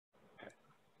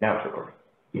Now it's recording.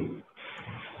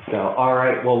 So, all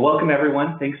right. Well, welcome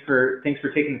everyone. Thanks for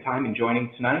taking the time and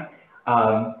joining tonight.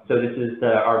 So this is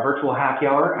our virtual happy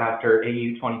hour after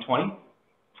AU 2020.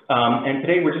 And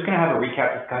today we're just going to have a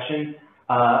recap discussion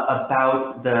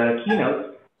about the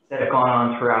keynotes that have gone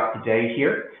on throughout the day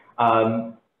here.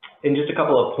 And just a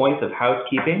couple of points of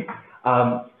housekeeping.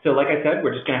 So like I said,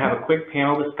 we're just going to have a quick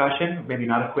panel discussion, maybe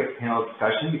not a quick panel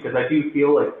discussion, because I do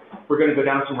feel like we're going to go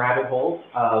down some rabbit holes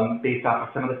based off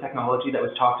of some of the technology that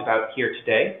was talked about here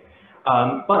today.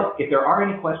 But if there are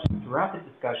any questions throughout the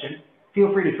discussion,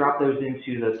 feel free to drop those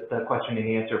into the question and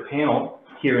answer panel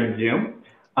here in Zoom.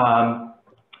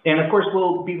 And of course,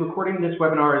 we'll be recording this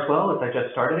webinar as well, as I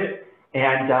just started it,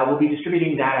 and we'll be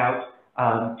distributing that out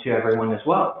to everyone as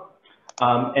well.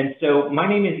 And so my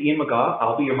name is Ian McGaw.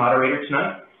 I'll be your moderator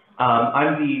tonight.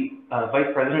 I'm the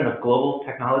Vice President of Global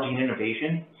Technology and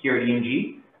Innovation here at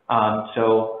ENG.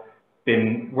 So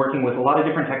been working with a lot of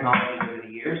different technologies over the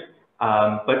years,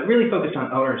 but really focused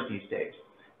on owners these days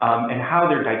and how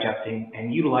they're digesting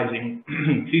and utilizing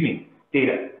excuse me,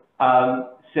 data.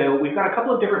 So we've got a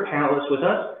couple of different panelists with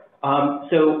us.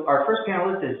 So our first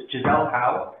panelist is Jisell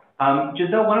Howe.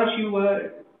 Jisell, why don't you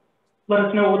let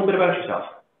us know a little bit about yourself?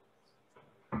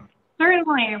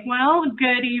 Certainly. Well,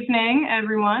 good evening,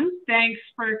 everyone. Thanks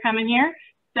for coming here.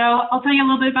 So I'll tell you a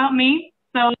little bit about me.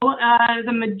 So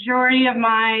the majority of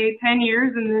my 10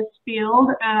 years in this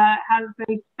field has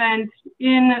been spent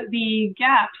in the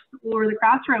gaps or the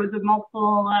crossroads of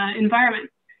multiple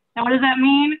environments. Now, what does that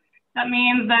mean? That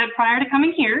means that prior to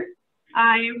coming here,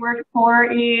 I worked for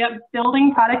a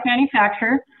building product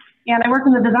manufacturer, and I worked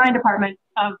in the design department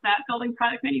of that building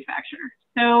product manufacturer.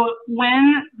 So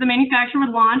when the manufacturer would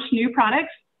launch new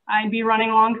products, I'd be running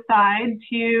alongside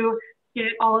to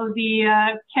get all of the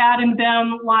CAD and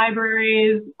BIM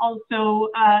libraries also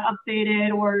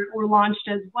updated or launched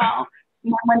as well.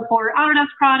 And that went for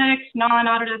Autodesk products,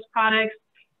 non-Autodesk products,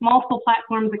 multiple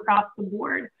platforms across the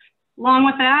board. Along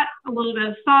with that, a little bit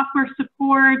of software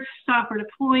support, software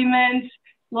deployment, a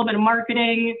little bit of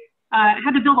marketing. I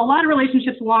had to build a lot of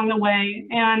relationships along the way.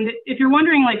 And if you're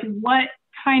wondering like what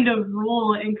kind of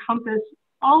role encompass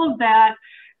all of that,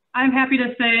 I'm happy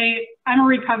to say I'm a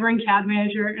recovering CAD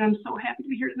manager, and I'm so happy to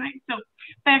be here tonight. So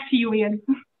back to you, Ian.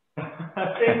 Thank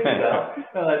you, Jisell.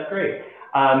 No, that's great.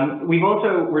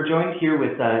 We're joined here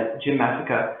with Jim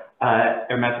Meseke,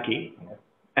 or Meseke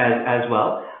as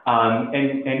well.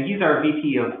 And he's our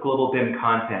VP of Global BIM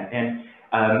Content. And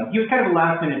he was kind of a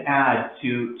last minute add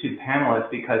to the panelists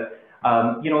because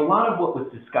you know, a lot of what was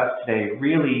discussed today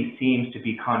really seems to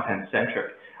be content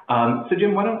centric. So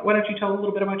Jim, why don't you tell a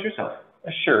little bit about yourself?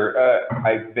 Sure.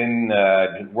 I've been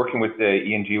working with the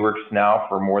ENGworks now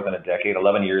for more than a decade,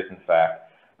 11 years in fact.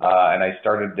 And I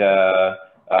started,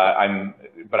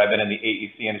 but I've been in the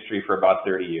AEC industry for about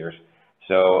 30 years.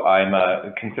 So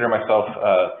I'm consider myself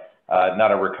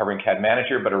not a recovering CAD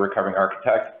manager, but a recovering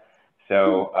architect.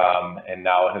 So and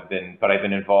now I've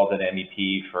been involved in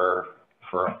MEP for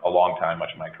a long time,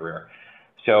 much of my career.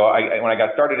 So when I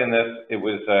got started in this, it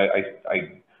was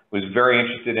I was very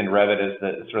interested in Revit as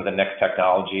the sort of the next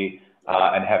technology,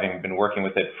 and having been working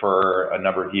with it for a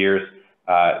number of years,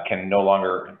 can no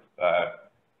longer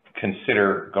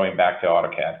consider going back to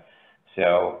AutoCAD.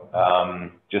 So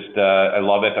I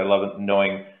love it. I love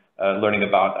knowing, learning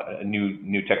about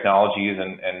new technologies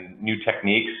and new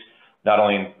techniques, not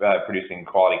only in producing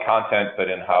quality content, but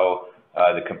in how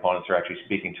the components are actually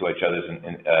speaking to each other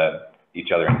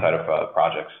inside of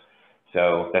projects.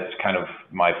 So that's kind of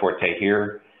my forte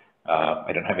here.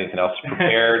 I don't have anything else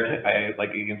prepared.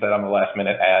 Like Ian said, I'm a last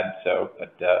minute add, so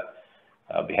but,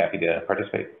 I'll be happy to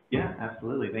participate. Yeah,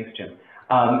 absolutely. Thanks, Jim.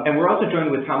 And we're also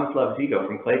joined with Tomislav Zigo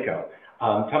from Clayco.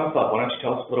 Tomislav, why don't you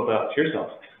tell us a little bit about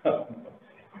yourself?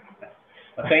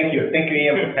 Thank you,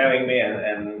 Ian, for having me,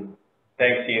 and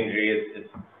thanks, ENG.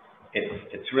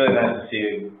 It's really nice to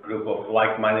see a group of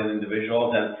like-minded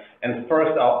individuals. And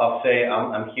first, I'll say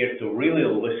I'm here to really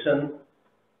listen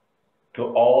to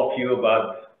all of you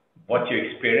about what you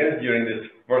experienced during this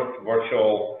first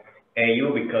virtual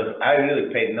AU, because I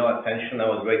really paid no attention. I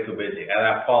was way too busy, and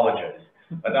I apologize.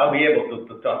 But I'll be able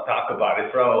to talk about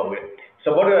it probably.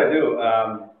 So what do?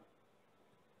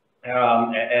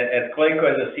 At Clayco,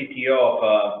 as a CTO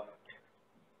of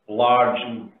a large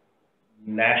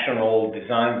national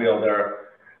design builder,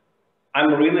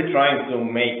 I'm really trying to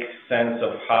make sense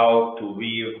of how to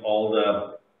weave all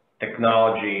the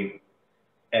technology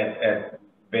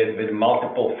with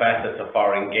multiple facets of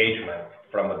our engagement,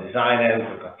 from a design end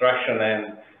to construction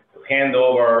end to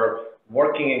handover,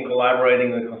 working and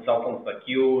collaborating with consultants like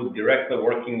you, directly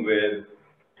working with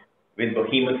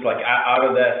behemoths like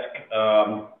Autodesk,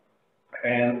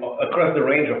 and across the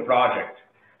range of projects.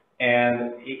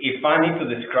 And if I need to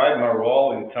describe my role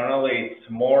internally, it's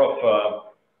more of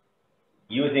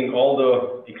using all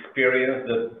the experience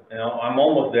that, I'm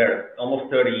almost there,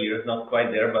 almost 30 years, not quite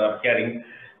there, but I'm getting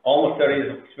almost 30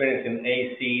 years of experience in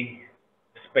AC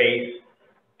space.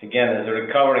 Again, as a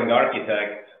recovering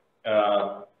architect,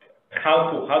 how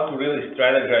to really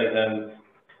strategize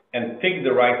and pick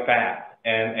the right path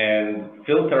and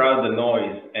filter out the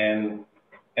noise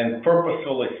and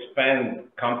purposefully spend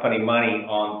company money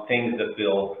on things that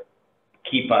will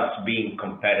keep us being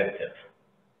competitive.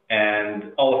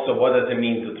 And also, what does it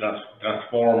mean to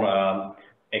transform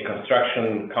a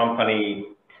construction company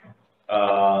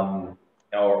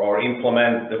or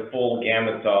implement the full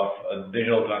gamut of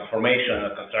digital transformation in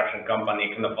a construction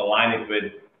company, kind of align it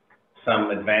with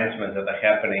some advancements that are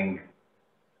happening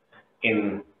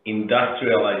in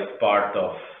industrialized part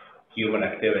of human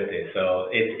activity. So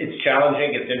it's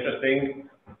challenging, it's interesting.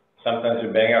 Sometimes we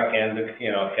bang our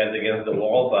heads against the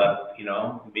wall, but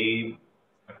we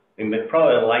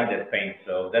probably like that pain.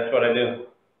 So that's what I do.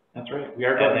 That's right. We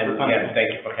are glad for fun. Again,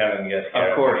 thank you for having us here.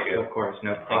 Of course,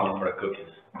 no problem. Thank you for the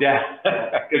cookies. Yeah,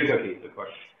 good cookies, of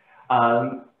course.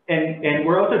 And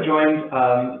we're also joined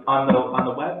on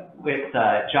the web with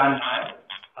John Niles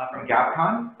from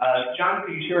Gafcon. John,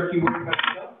 could you share a few words about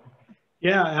yourself?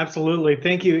 Yeah, absolutely.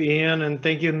 Thank you, Ian, and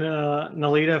thank you,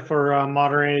 Nalita, for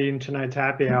moderating tonight's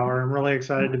happy hour. I'm really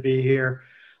excited to be here.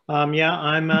 Yeah,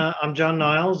 I'm John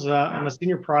Niles. I'm a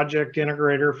senior project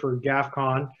integrator for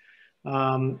Gafcon.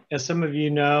 As some of you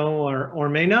know or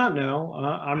may not know,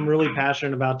 I'm really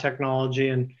passionate about technology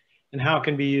and how it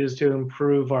can be used to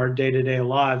improve our day-to-day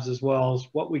lives, as well as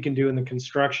what we can do in the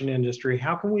construction industry.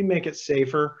 How can we make it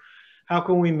safer? How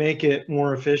can we make it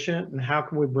more efficient? And how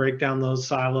can we break down those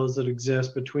silos that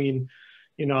exist between,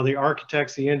 the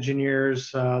architects, the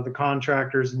engineers, the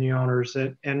contractors, and the owners?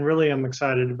 And really, I'm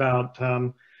excited about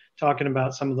talking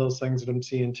about some of those things that I'm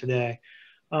seeing today.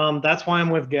 That's why I'm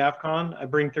with Gafcon. I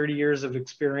bring 30 years of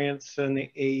experience in the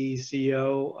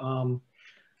AECO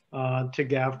to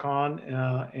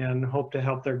Gafcon and hope to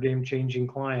help their game-changing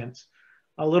clients.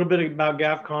 A little bit about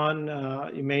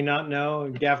Gafcon, you may not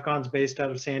know, Gafcon's based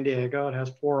out of San Diego. It has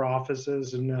 4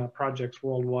 offices and projects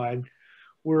worldwide.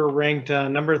 We're ranked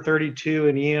number 32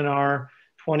 in ENR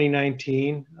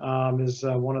 2019 is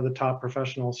one of the top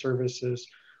professional services.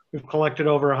 We've collected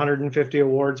over 150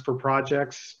 awards for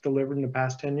projects delivered in the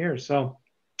past 10 years. So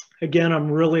again, I'm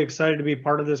really excited to be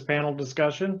part of this panel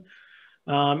discussion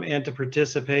and to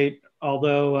participate,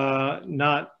 although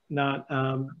not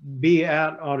be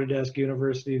at Autodesk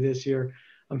University this year.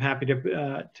 I'm happy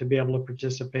to be able to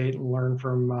participate and learn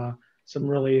from some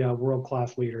really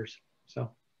world-class leaders.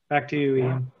 So back to you,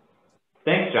 Ian.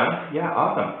 Thanks, John. Yeah,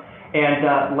 awesome.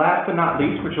 And last but not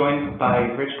least, we're joined by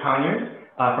Rich Conyers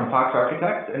from Fox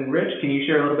Architects. And Rich, can you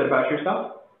share a little bit about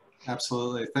yourself?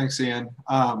 Absolutely. Thanks, Ian.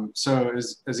 So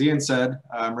as Ian said,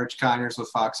 I'm Rich Conyers with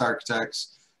Fox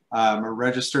Architects. I'm a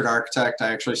registered architect.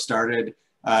 I actually started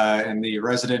in the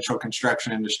residential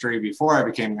construction industry before I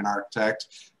became an architect.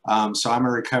 So I'm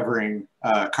a recovering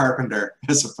carpenter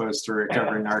as opposed to a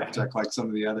recovering architect like some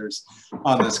of the others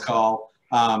on this call.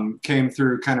 Came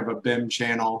through kind of a BIM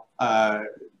channel,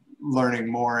 learning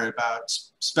more about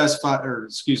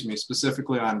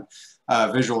specifically on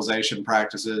visualization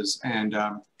practices and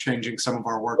changing some of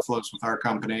our workflows with our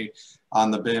company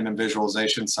on the BIM and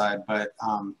visualization side, but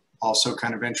also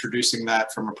kind of introducing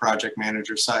that from a project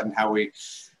manager side and how we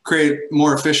create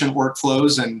more efficient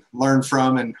workflows and learn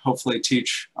from and hopefully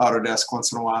teach Autodesk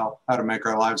once in a while how to make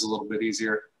our lives a little bit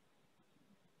easier.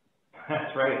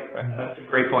 That's right. That's a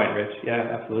great point, Rich.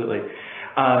 Yeah, absolutely.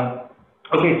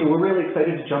 Okay, so we're really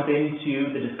excited to jump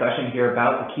into the discussion here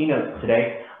about the keynotes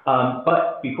today.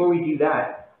 But before we do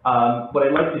that, what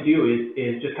I'd like to do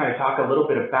is just kind of talk a little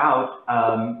bit about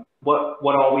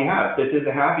what all we have. This is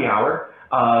a happy hour.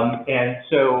 And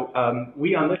so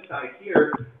we on this side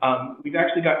here, we've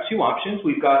actually got 2 options.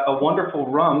 We've got a wonderful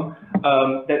rum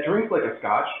that drinks like a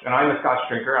scotch, and I'm a scotch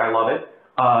drinker. I love it.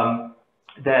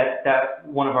 That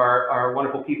one of our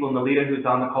wonderful people, Nalita, who's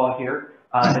on the call here,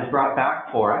 has brought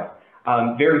back for us.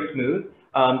 Very smooth.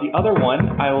 The other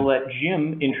one I will let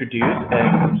Jim introduce, as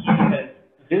he has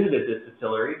visited this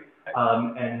distillery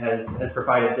and has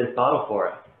provided this bottle for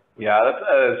us. Yeah,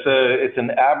 it's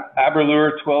an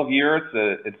Aberlour 12 year.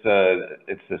 It's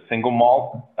a single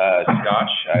malt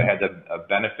Scotch. I had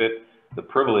the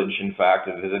privilege, in fact,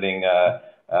 of visiting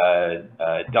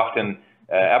Duffton.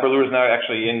 Aberlour is now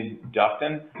actually in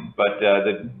Duffton, but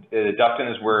Duffton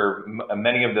is where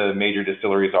many of the major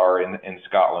distilleries are in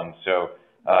Scotland. So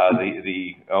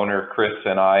the owner, Chris,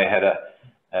 and I had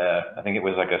I think it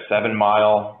was like a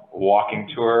 7-mile walking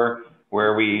tour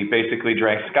where we basically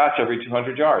drank scotch every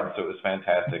 200 yards. So it was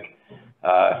fantastic.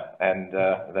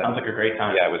 Sounds like a great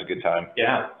time. Yeah, it was a good time.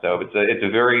 Yeah. So it's a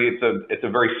very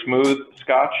smooth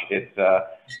scotch. It's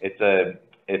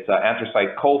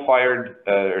anthracite coal-fired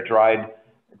or dried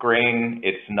grain.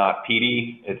 It's not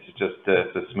peaty. It's just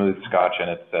it's a smooth scotch, and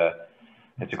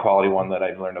it's a quality one that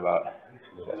I've learned about.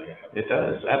 It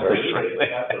does, absolutely.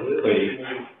 Absolutely.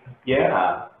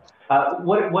 Yeah.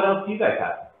 What else do you guys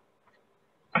have?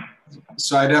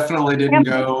 So I definitely didn't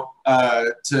go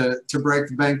to break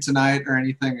the bank tonight or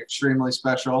anything extremely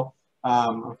special.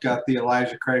 I've got the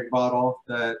Elijah Craig bottle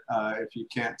that, if you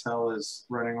can't tell, is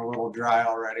running a little dry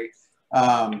already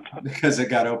because it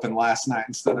got opened last night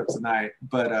instead of tonight.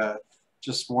 But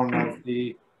just one of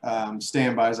the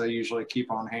standbys I usually keep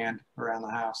on hand around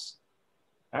the house.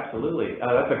 Absolutely.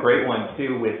 That's a great one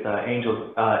too with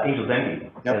Angel's Envy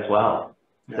as well.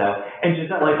 Yep. So, and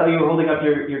Jisell, I saw you were holding up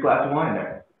your glass of wine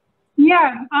there.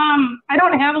 Yeah, I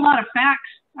don't have a lot of facts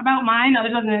about mine other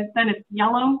than it's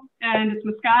yellow and it's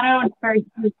Moscato and it's very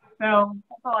sweet. So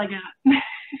that's all I got.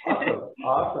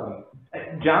 Awesome.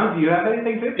 John, do you have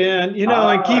anything to? And in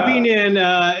keeping in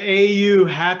AU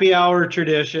happy hour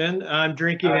tradition, I'm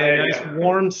drinking a nice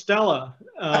warm Stella.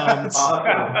 Awesome.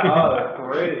 Oh, that's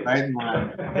great. Right in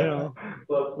line.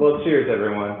 Well, cheers,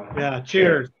 everyone. Yeah,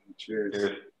 cheers.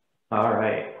 Cheers. All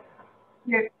right.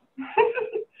 Yeah.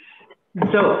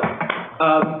 So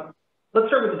let's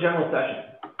start with the general session.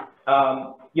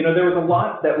 There was a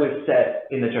lot that was said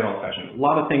in the general session, a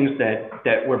lot of things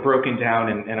that were broken down,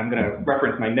 and I'm going to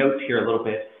reference my notes here a little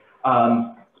bit.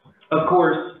 Of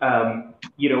course, a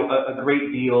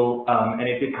great deal, and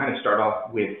it did kind of start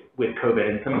off with COVID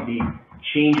and some of the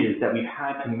changes that we've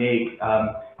had to make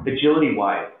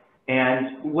agility-wise.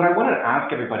 And what I wanted to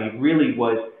ask everybody really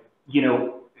was, we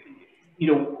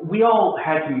all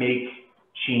had to make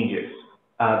changes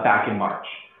back in March,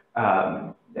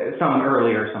 some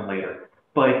earlier, some later.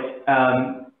 But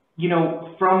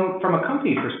from a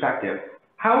company's perspective,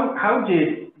 how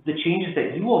did the changes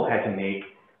that you all had to make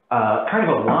kind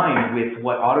of align with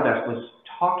what Autodesk was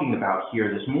talking about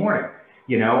here this morning?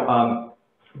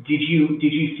 Did you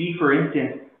see, for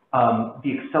instance,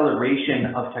 the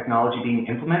acceleration of technology being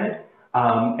implemented,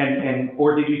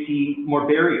 or did you see more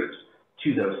barriers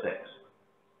to those things?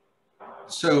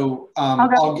 So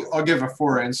I'll give a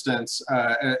for instance.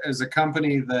 As a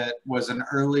company that was an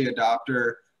early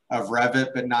adopter of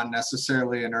Revit, but not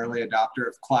necessarily an early adopter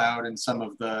of cloud and some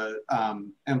of the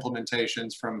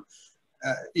implementations from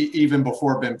even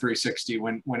before BIM 360,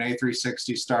 when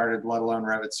A360 started, let alone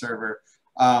Revit Server,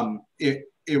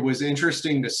 it was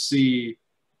interesting to see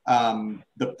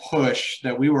the push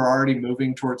that we were already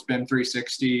moving towards BIM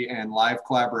 360 and live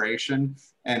collaboration,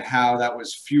 and how that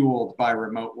was fueled by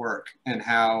remote work, and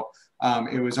how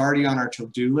it was already on our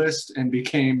to-do list and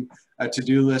became a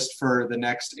to-do list for the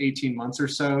next 18 months or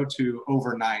so to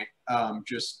overnight,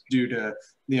 just due to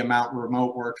the amount of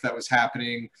remote work that was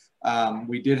happening.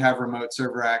 We did have remote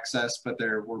server access, but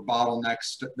there were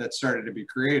bottlenecks that started to be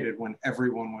created when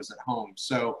everyone was at home.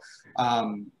 So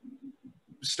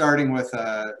starting with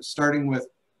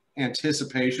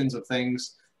anticipations of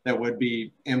things that would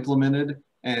be implemented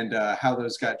and how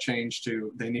those got changed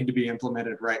to they need to be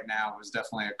implemented right now was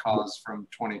definitely a cause from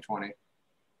 2020.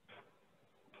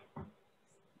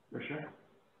 For sure.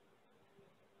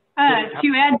 To add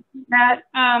to that,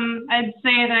 I'd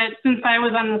say that since I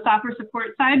was on the software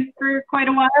support side for quite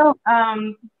a while,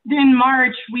 in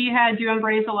March, we had to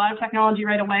embrace a lot of technology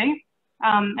right away.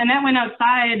 And that went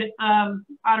outside of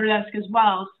Autodesk as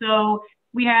well. So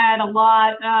we had a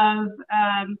lot of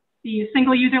the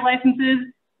single user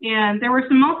licenses, and there were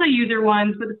some multi-user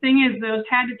ones, but the thing is those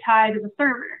had to tie to the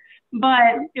server.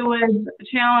 But it was a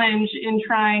challenge in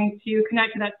trying to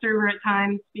connect to that server at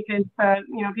times because,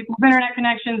 people with internet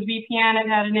connections, VPN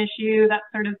had an issue, that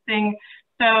sort of thing.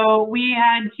 So we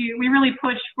really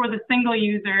pushed for the single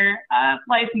user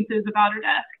licenses of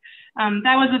Autodesk.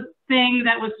 That was a thing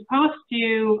that was supposed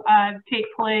to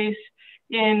take place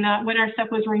in when our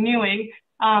stuff was renewing.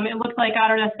 It looks like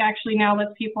Autodesk actually now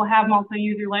lets people have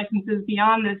multi-user licenses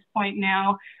beyond this point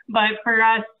now. But for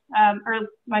us, or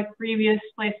my previous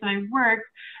place that I worked,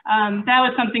 that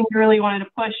was something we really wanted to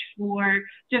push for,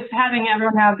 just having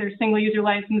everyone have their single user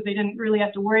license. They didn't really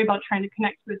have to worry about trying to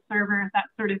connect to a server, that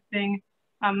sort of thing.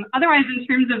 Otherwise, in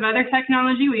terms of other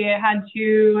technology, we had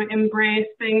to embrace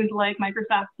things like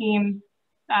Microsoft Teams,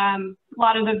 a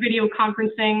lot of the video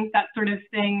conferencing, that sort of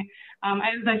thing,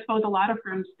 as I suppose a lot of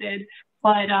firms did.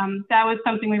 But that was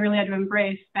something we really had to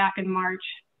embrace back in March.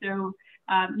 So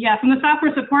yeah, from the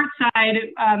software support side,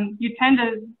 you tend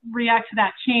to react to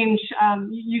that change.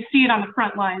 You see it on the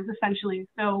front lines, essentially.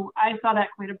 So I saw that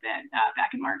quite a bit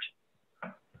back in March.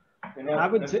 I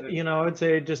would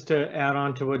say just to add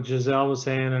on to what Jisell was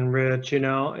saying and Rich,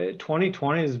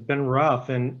 2020 has been rough,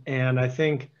 and I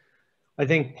think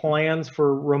plans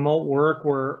for remote work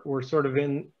were sort of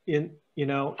in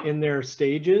their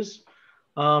stages,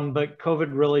 but COVID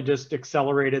really just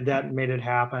accelerated that and made it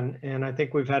happen. And I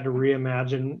think we've had to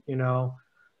reimagine,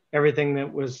 everything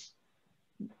that was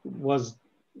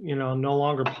no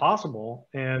longer possible,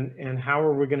 and how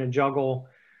are we going to juggle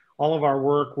all of our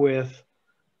work with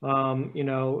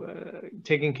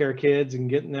taking care of kids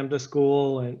and getting them to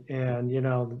school, and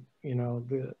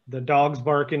the dogs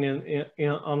barking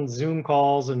on Zoom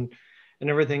calls and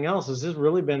everything else. This has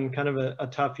really been kind of a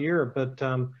tough year, but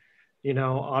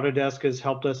Autodesk has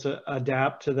helped us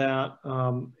adapt to that,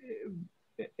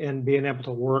 and being able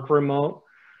to work remote.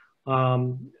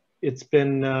 It's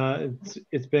been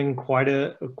quite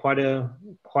a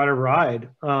ride.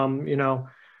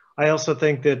 I also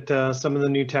think that some of the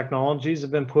new technologies have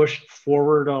been pushed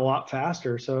forward a lot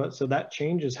faster. So that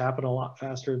change has happened a lot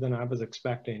faster than I was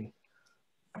expecting.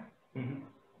 Mm-hmm.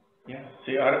 Yeah.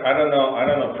 See, I don't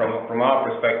know. From our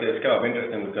perspective, it's kind of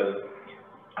interesting because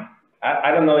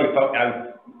I don't know if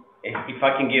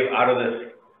I can give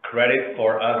Autodesk credit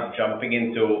for us jumping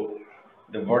into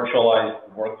the virtualized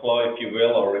workflow, if you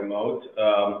will, or remote.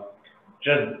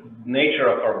 Just nature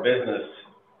of our business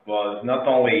was not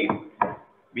only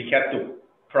we had to,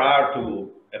 prior to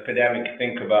epidemic,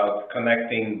 think about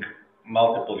connecting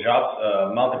multiple jobs,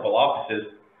 multiple offices,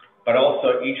 but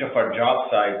also each of our job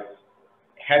sites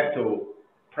had to,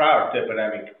 prior to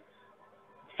epidemic,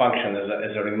 function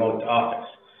as a remote office.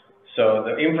 So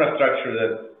the infrastructure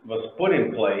that was put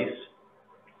in place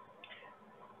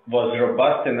was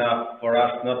robust enough for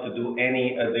us not to do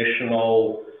any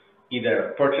additional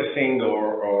either purchasing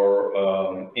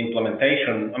or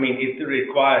implementation. I mean, it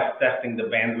requires testing the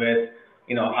bandwidth,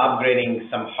 upgrading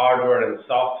some hardware and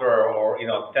software, or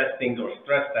testing or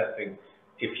stress testing,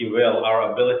 if you will,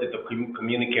 our ability to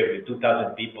communicate with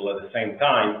 2,000 people at the same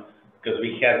time, because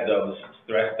we had those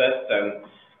stress tests, and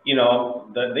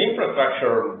the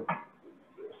infrastructure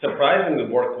surprisingly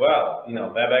worked well.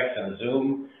 WebEx and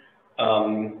Zoom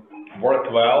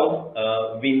worked well.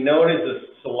 We noticed a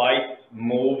slight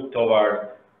move toward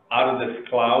Autodesk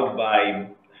Cloud by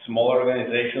smaller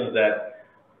organizations that,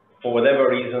 for whatever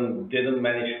reason, didn't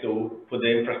manage to put the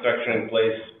infrastructure in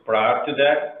place prior to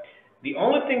that. The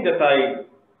only thing that I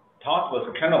thought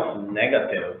was kind of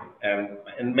negative,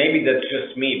 and maybe that's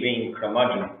just me being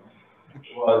curmudgeon,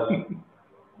 was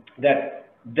that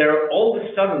all of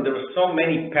a sudden there were so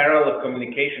many parallel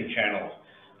communication channels.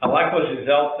 I like what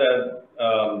Jisell said,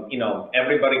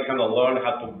 everybody kind of learned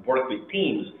how to work with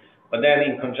Teams, but then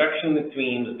in conjunction with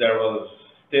Teams, there was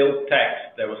still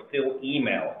text, there was still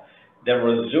email, there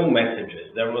were Zoom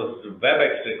messages, there was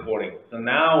WebEx recording. So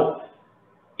now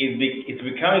it's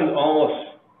becoming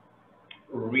almost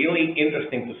really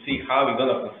interesting to see how we're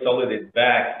going to consolidate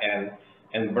back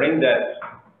and bring that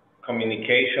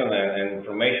communication and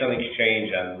information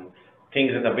exchange and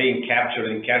things that are being captured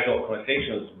in casual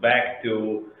conversations back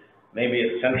to maybe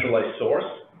a centralized source.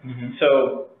 Mm-hmm.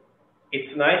 So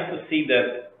it's nice to see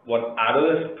that what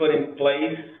Autodesk put in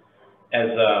place as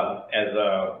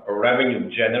a revenue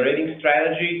generating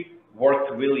strategy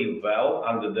worked really well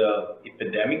under the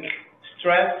epidemic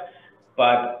stress,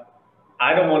 but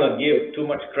I don't want to give too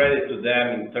much credit to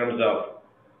them in terms of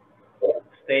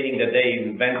stating that they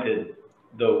invented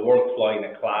the workflow in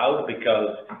the cloud,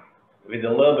 because with a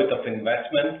little bit of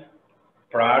investment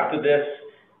prior to this,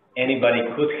 anybody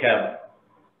could have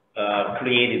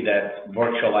created that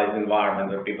virtualized environment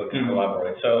where people can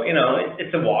collaborate. So,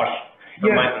 it's a wash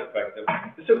from my perspective.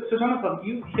 So Tomislav,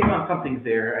 you hit on something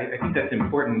there. I think that's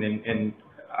important, and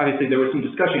obviously there was some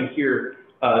discussion here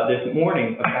this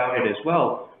morning about it as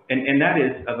well, and that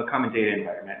is of a common data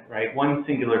environment, right? One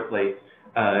singular place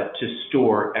to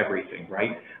store everything,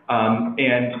 right?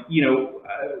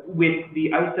 With the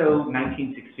ISO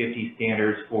 19650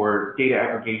 standards for data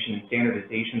aggregation and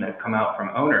standardization that come out from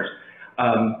owners,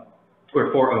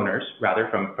 or for owners, rather,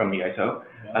 from the ISO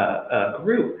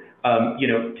group,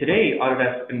 today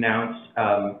Autodesk announced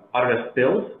Autodesk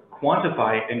Build,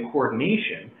 Quantify, and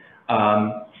Coordination,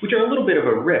 which are a little bit of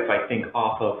a riff, I think,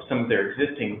 off of some of their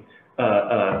existing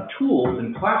tools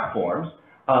and platforms.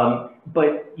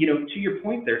 But, to your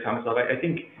point there, Tomislav, I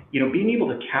think, being able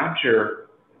to capture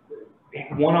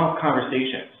one-off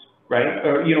conversations, right?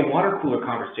 Or, water cooler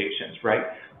conversations, right?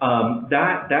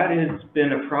 That has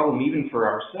been a problem even for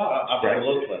ourselves.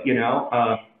 Absolutely.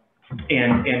 Right?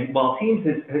 And while Teams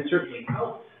has certainly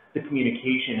helped the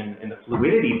communication and the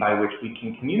fluidity by which we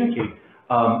can communicate,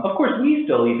 of course, we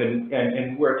still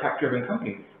and we're a tech-driven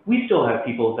company, we still have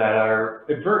people that are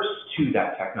adverse to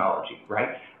that technology, right?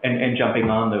 And jumping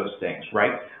on those things,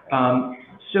 right?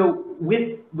 So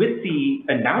with the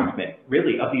announcement,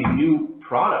 really, of these new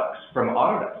products from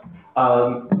Autodesk,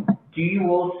 do you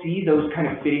all see those kind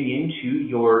of fitting into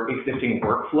your existing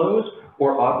workflows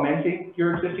or augmenting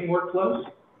your existing workflows?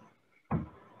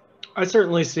 I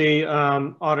certainly see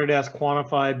Autodesk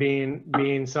Quantify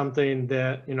being something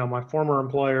that, you know, my former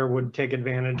employer would take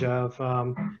advantage of.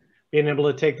 Being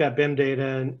able to take that BIM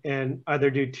data and either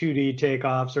do 2D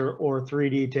takeoffs or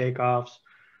 3D takeoffs,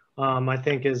 I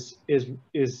think is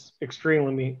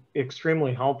extremely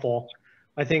helpful.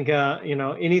 I think you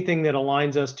know, anything that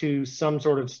aligns us to some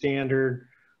sort of standard,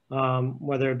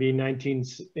 whether it be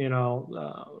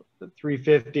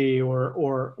 350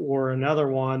 or another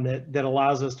one that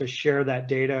allows us to share that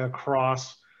data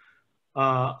across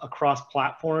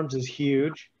platforms is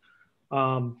huge.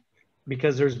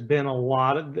 Because there's been a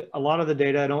lot of the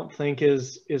data I don't think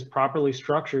is properly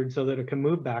structured so that it can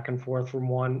move back and forth from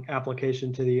one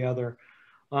application to the other,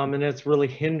 and it's really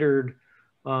hindered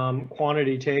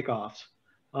quantity takeoffs.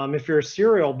 If you're a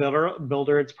serial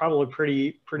builder, it's probably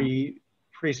pretty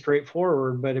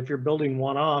straightforward. But if you're building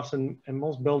one-offs, and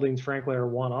most buildings, frankly, are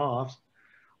one-offs,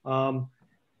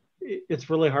 it's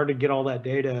really hard to get all that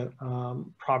data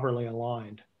properly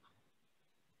aligned,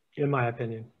 in my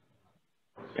opinion.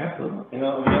 Absolutely. You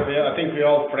know, I think we're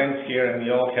all friends here, and we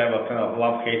all have a kind of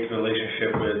love-hate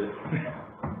relationship with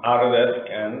Autodesk,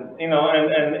 and you know,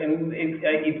 and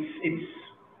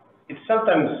it's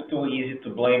sometimes too easy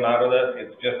to blame Autodesk.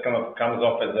 It just kind of comes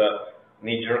off as a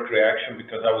knee-jerk reaction,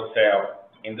 because I would say our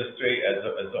industry as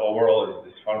overall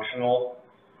is dysfunctional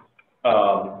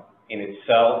in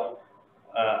itself.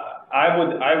 I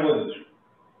would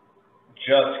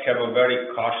just have a very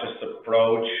cautious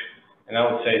approach. And I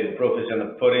would say the proof is in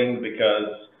the pudding,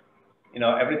 because, you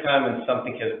know, every time when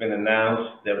something has been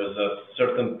announced, there was a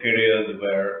certain period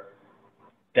where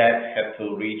that had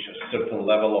to reach a certain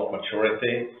level of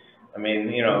maturity. I mean,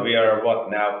 you know, we are, what,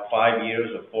 now 5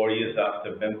 years or 4 years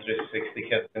after BIM 360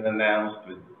 has been announced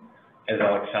as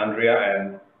Alexandria,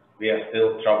 and we are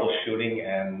still troubleshooting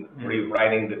and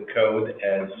rewriting the code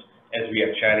as we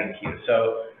are chatting here.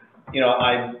 So, you know,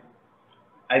 I'd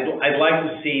like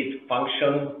to see it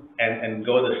function and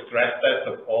go the stress test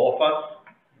of all of us,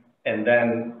 and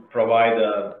then provide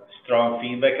a strong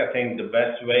feedback. I think the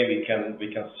best way we can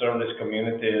serve this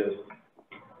community is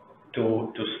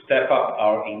to step up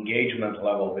our engagement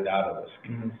level with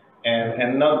Autodesk.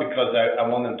 And not because I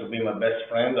want them to be my best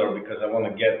friend, or because I want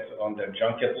to get on their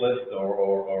junket list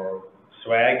or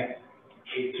swag.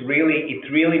 It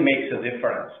really makes a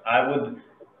difference.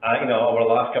 You know, over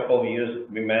the last couple of years,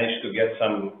 we managed to get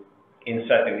some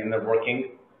insight and inner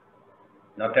working.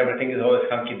 Not everything is always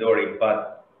hunky-dory,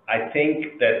 but I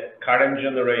think that current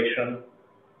generation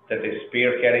that is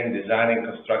spearheading design and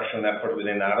construction effort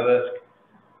within Autodesk,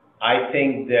 I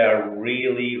think they are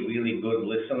really, really good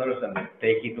listeners, and they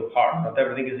take it to heart. Not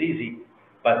everything is easy,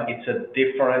 but it's a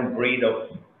different breed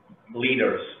of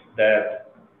leaders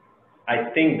that I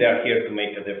think they're here to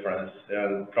make a difference,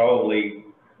 and probably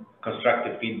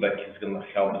constructive feedback is going to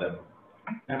help them.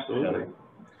 Absolutely.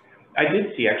 I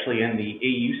did see actually in the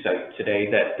AU site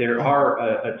today that there are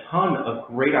a ton of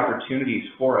great opportunities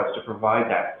for us to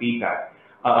provide that feedback.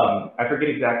 I forget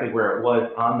exactly where it was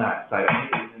on that site. I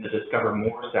think it was in the Discover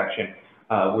More section,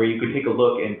 where you could take a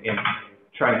look and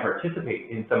try and participate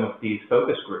in some of these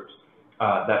focus groups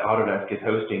that Autodesk is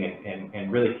hosting and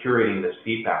really curating this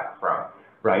feedback from,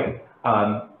 right?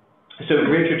 So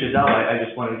Rich or Jisell, I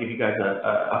just wanted to give you guys an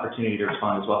opportunity to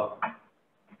respond as well.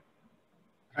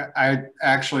 I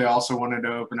actually also wanted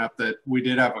to open up that we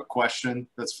did have a question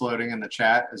that's floating in the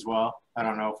chat as well. I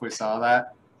don't know if we saw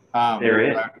that. There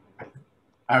is.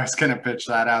 I was going to pitch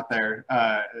that out there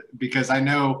because I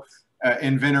know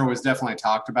Inventor was definitely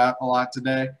talked about a lot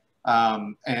today,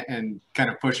 and kind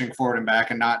of pushing forward and back,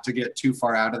 and not to get too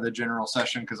far out of the general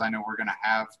session, because I know we're going to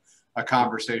have a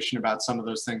conversation about some of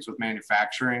those things with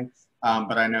manufacturing.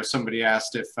 But I know somebody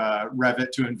asked if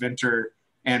Revit to Inventor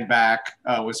and back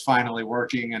was finally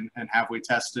working, and have we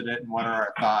tested it, and what are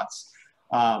our thoughts?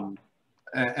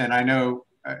 And I know,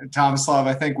 Tomislav,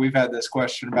 I think we've had this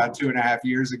question about 2.5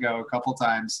 years ago a couple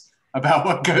times about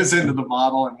what goes into the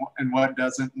model and what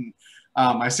doesn't, and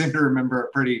I seem to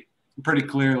remember it pretty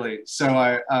clearly. So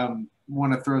I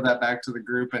want to throw that back to the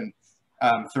group and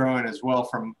throw in as well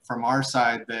from our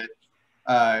side that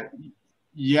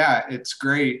yeah, it's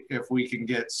great if we can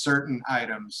get certain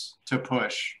items to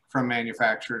push from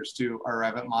manufacturers to our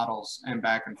Revit models and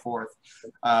back and forth.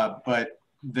 But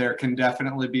there can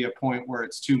definitely be a point where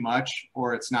it's too much,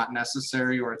 or it's not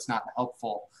necessary, or it's not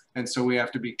helpful. And so we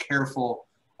have to be careful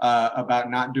about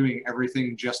not doing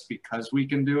everything just because we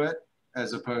can do it,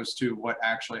 as opposed to what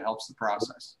actually helps the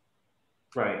process.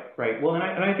 Right, right. Well,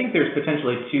 and I think there's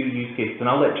potentially two use cases, and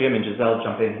I'll let Jim and Jisell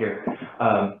jump in here.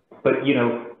 But, you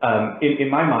know, in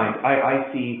my mind,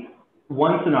 I see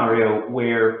one scenario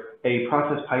where a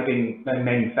process piping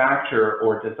manufacturer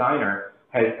or designer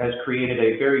has created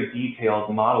a very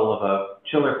detailed model of a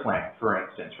chiller plant, for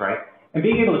instance, right? And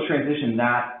being able to transition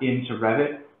that into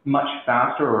Revit much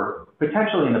faster, or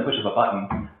potentially in the push of a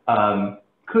button,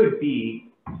 could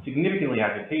be significantly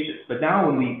advantageous. But now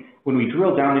when we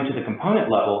drill down into the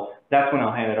component level, that's when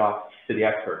I'll hand it off to the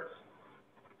experts.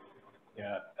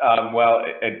 Yeah, well,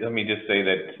 let me just say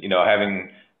that, you know, having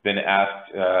been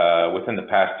asked within the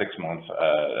past 6 months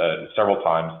several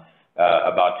times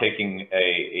about taking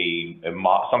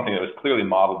something that was clearly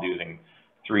modeled using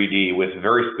 3D with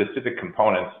very specific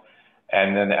components,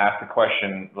 and then ask the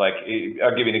question, like,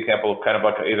 I'll give you an example of kind of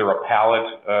like either a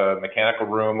pallet mechanical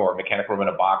room, or a mechanical room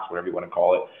in a box, whatever you want to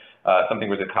call it, something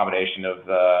with a combination of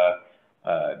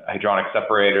hydronic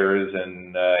separators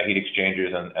and heat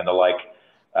exchangers and the like.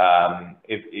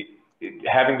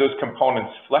 Having those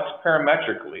components flex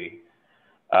parametrically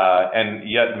and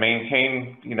yet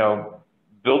maintain, you know,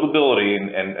 buildability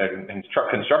and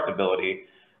constructability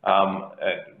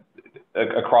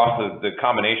across the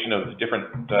combination of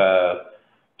different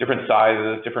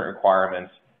sizes, different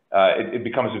requirements, it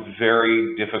becomes a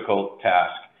very difficult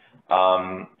task.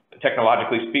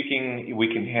 Technologically speaking, we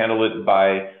can handle it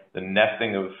by the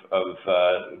nesting of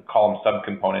column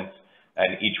subcomponents,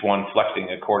 and each one flexing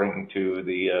according to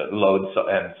the loads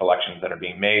and selections that are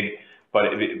being made. But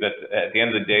at the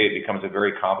end of the day, it becomes a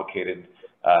very complicated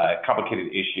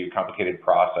issue, complicated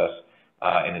process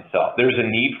in itself. There's a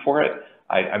need for it.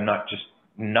 I'm not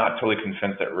totally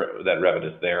convinced that Revit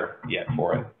is there yet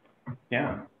for it.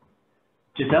 Yeah.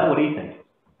 Jisell, what do you think?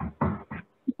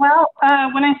 Well,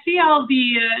 when I see all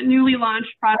the newly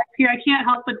launched products here, I can't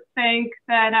help but think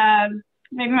that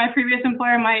maybe my previous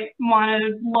employer might want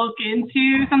to look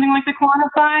into something like the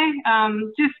Quantify,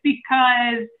 just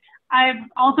because I've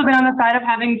also been on the side of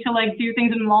having to like do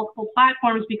things in multiple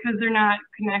platforms because they're not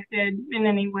connected in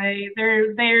any way.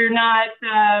 They're not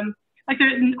like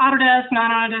they're Autodesk,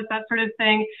 non-Autodesk, that sort of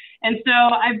thing. And so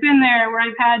I've been there where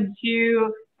I've had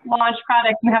to launch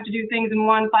products and have to do things in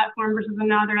one platform versus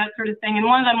another, that sort of thing. And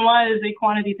one of them was a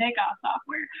quantity takeoff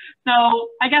software. So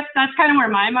I guess that's kind of where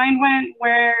my mind went,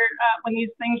 where when these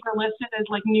things were listed as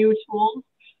like new tools.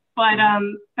 But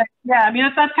yeah, I mean,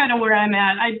 that's kind of where I'm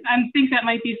at. I think that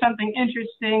might be something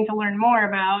interesting to learn more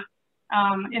about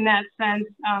in that sense,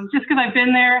 just because I've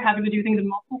been there having to do things in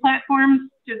multiple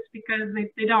platforms, just because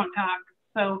they don't talk.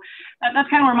 So that's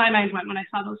kind of where my mind went when I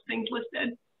saw those things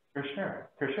listed. For sure,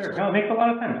 for sure. No, it makes a lot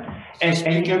of sense. And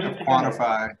speaking of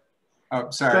Quantify, oh,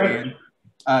 sorry,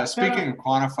 Ian. Speaking of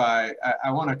Quantify,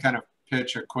 I want to kind of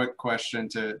pitch a quick question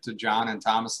to John and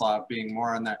Tomislav, being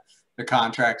more on the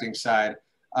contracting side.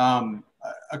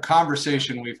 A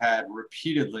conversation we've had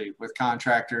repeatedly with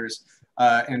contractors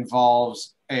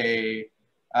involves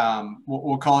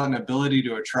we'll call it an ability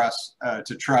to trust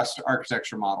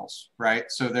architecture models, right?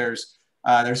 So there's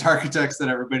architects that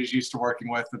everybody's used to working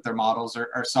with, that their models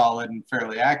are solid and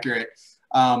fairly accurate.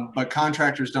 But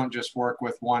contractors don't just work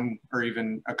with one or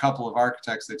even a couple of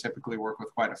architects. They typically work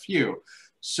with quite a few.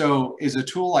 So is a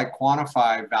tool like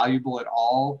Quantify valuable at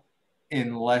all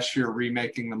unless you're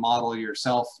remaking the model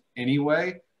yourself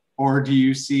anyway? Or do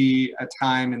you see a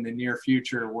time in the near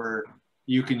future where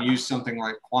you can use something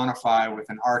like Quantify with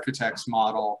an architect's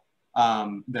model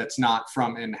that's not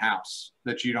from in-house,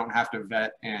 that you don't have to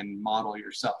vet and model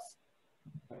yourself?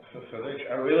 So Rich,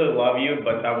 I really love you,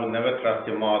 but I will never trust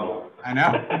your model. I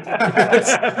know.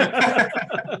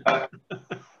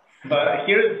 But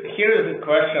here's the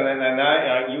question,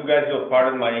 and you guys will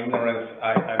pardon my ignorance.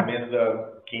 I missed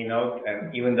the keynote,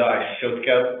 and even though I should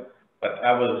have, but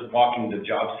I was walking the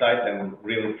job site and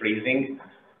really freezing.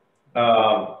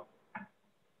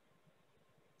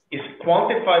 Is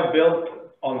Quantify built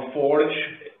on Forge?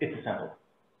 It's assembled.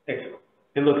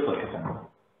 It looks like assembled.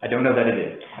 I don't know that it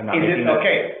is. I'm not making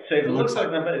okay, so it looks like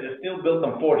it's still built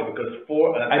on Forge, because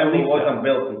assembly wasn't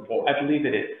built on Forge. I believe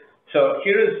it is. So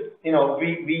here's,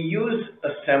 we use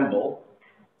assemble,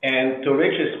 and to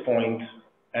Rich's point,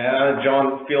 and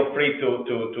John, feel free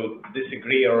to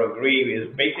disagree or agree,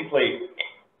 is basically,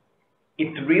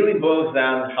 it really boils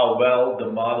down how well the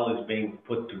model is being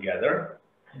put together.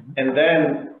 And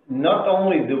then not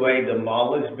only the way the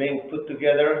model is being put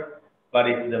together, but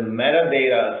it's the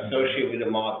metadata associated with the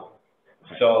model.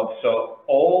 So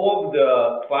all of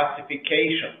the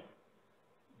classification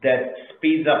that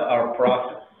speeds up our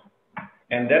process.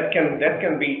 And that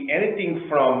can be anything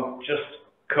from just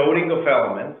coding of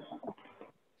elements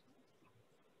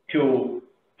to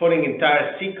putting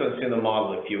entire sequence in the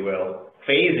model, if you will,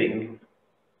 phasing.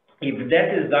 If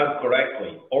that is done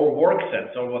correctly, or work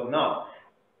sets or whatnot,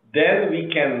 then we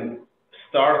can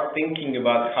start thinking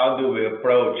about how do we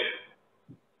approach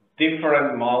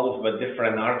different models by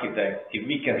different architects if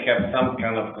we can have some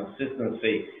kind of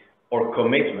consistency or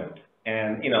commitment.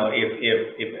 And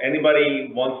if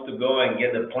anybody wants to go and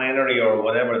get a Planary or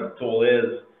whatever the tool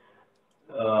is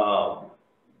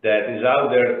that is out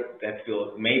there that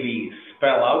will maybe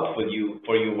spell out for you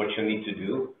what you need to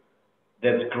do,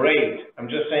 that's great. I'm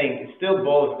just saying it still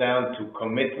boils down to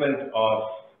commitment of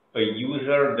a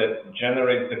user that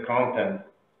generates the content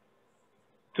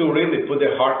to really put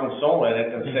their heart and soul in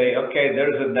it and say, okay,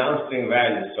 there's a downstream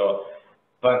value.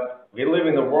 But we live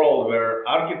in a world where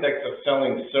architects are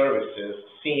selling services,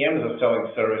 CMs are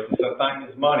selling services, so time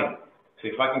is money. So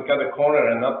if I can cut a corner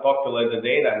and not populate the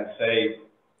data and say,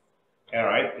 all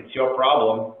right, it's your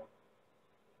problem,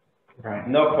 right?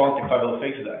 No quantifiable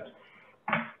fix that.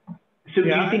 So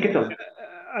yeah, do you think it's a?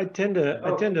 I tend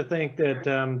to think that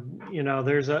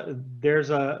there's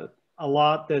a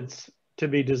lot that's to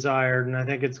be desired, and I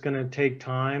think it's going to take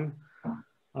time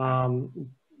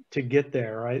to get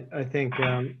there. I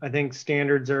think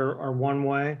standards are one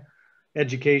way,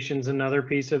 education's another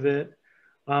piece of it.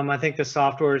 I think the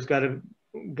software has got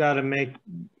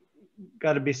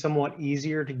to be somewhat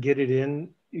easier to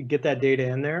get that data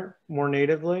in there more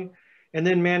natively. And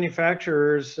then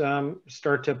manufacturers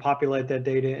start to populate that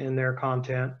data in their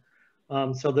content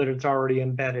so that it's already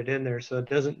embedded in there. So it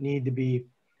doesn't need to be,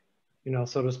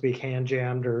 so to speak, hand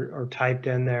jammed or typed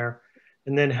in there.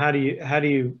 And then how do you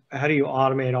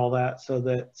automate all that so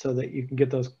that you can get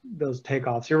those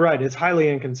takeoffs? You're right. It's highly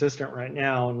inconsistent right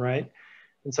now,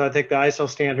 and so I think the ISO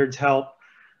standards help.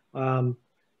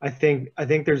 I think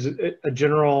there's a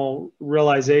general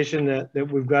realization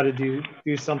that we've got to do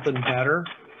something better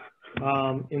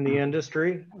in the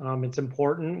industry. It's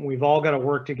important. We've all got to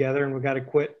work together, and we've got to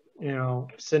quit,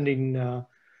 sending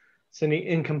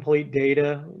incomplete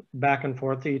data back and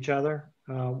forth to each other.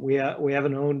 We have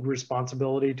an owned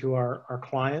responsibility to our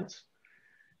clients,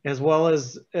 as well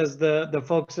as the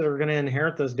folks that are going to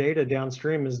inherit those data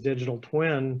downstream as digital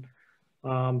twin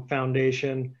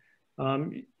foundation.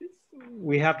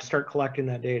 We have to start collecting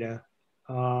that data.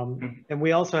 And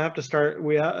we also have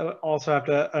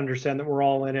to understand that we're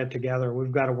all in it together.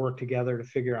 We've got to work together to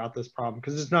figure out this problem,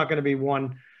 because it's not going to be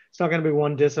one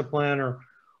discipline or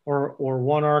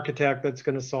one architect that's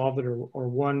going to solve it, or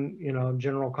one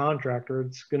general contractor.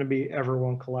 It's going to be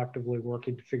everyone collectively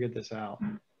working to figure this out.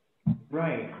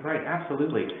 Right,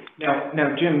 absolutely.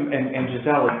 Now, Jim and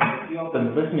Jisell, if you all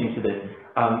been listening to this,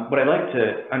 what I'd like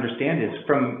to understand is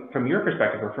from your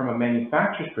perspective, or from a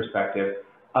manufacturer's perspective,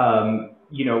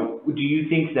 do you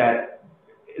think that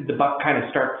the buck kind of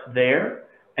starts there,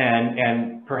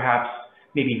 and perhaps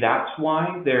maybe that's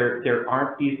why there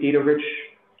aren't these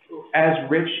as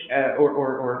rich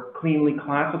or cleanly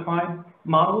classified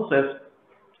models as?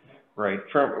 Right.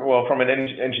 From an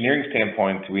engineering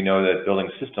standpoint, we know that building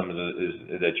systems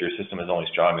that your system is only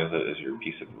strong as your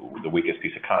the weakest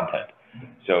piece of content.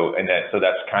 So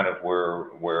that's kind of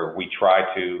where we try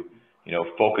to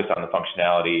focus on the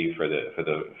functionality for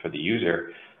the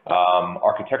user.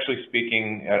 Architecturally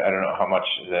speaking, I don't know how much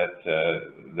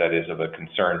that is of a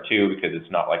concern too, because it's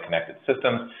not like connected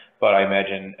systems. But I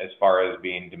imagine, as far as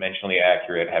being dimensionally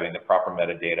accurate, having the proper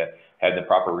metadata, having the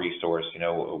proper resource,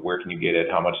 where can you get it,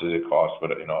 how much does it cost,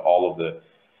 but all of the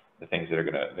things that are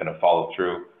going to follow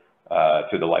through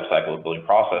the life cycle of the building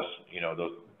process,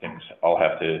 those things all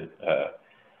have to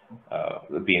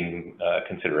be in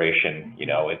consideration.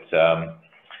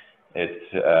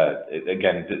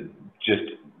 Again,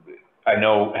 I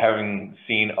know, having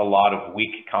seen a lot of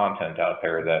weak content out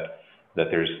there, that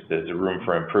there's a room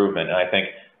for improvement, and I think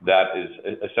that is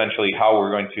essentially how we're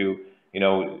going to,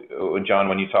 John,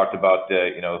 when you talked about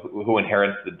who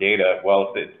inherits the data,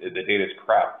 well, if the data is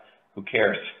crap, who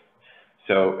cares?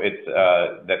 So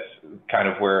that's kind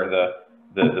of where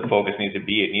the focus needs to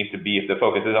be. It needs to be, if the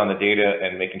focus is on the data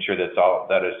and making sure that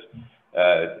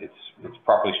it's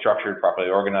properly structured, properly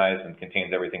organized, and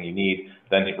contains everything you need,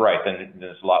 then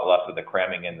there's a lot less of the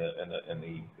cramming and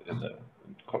the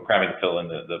cramming to fill in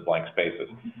the blank spaces.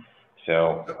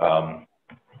 So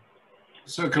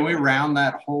can we round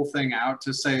that whole thing out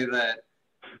to say that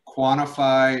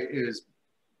quantify is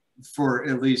for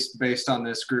at least based on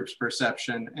this group's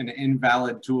perception, an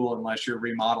invalid tool unless you're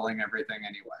remodeling everything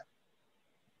anyway?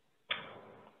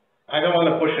 I don't want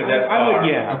to push it that far.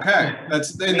 Yeah. Okay,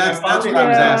 that's what I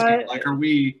was asking. Like, are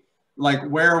we, like,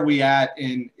 where are we at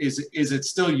in, is it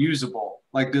still usable?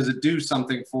 Like, does it do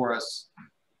something for us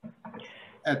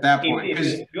at that point? It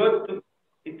is good to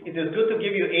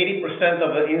give you 80%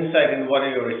 of the insight in what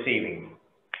you're receiving.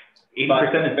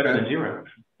 80% is better than zero.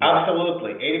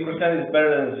 Absolutely. 80% is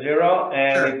better than zero,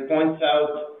 and Sure. it points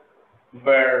out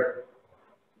where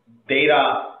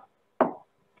data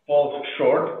falls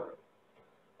short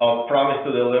of promise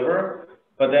to deliver,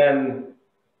 but then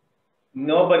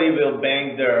nobody will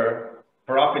bank their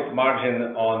profit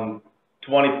margin on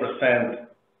 20%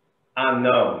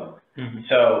 unknown. Mm-hmm.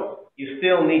 So you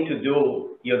still need to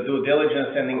do your due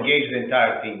diligence and engage the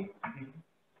entire team.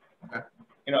 Okay.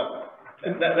 You know,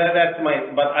 that's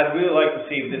my, but I'd really like to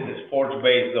see if this is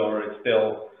forge-based or it's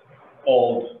still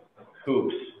old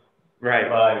hoops. Right.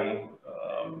 By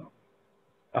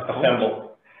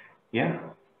assembled. Yeah.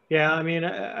 Yeah, I mean,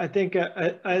 I think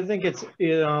it's,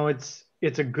 you know, it's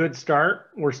a good start.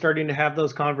 We're starting to have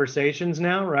those conversations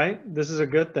now, right? This is a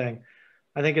good thing.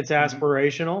 I think it's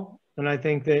aspirational, and I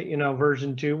think that, you know,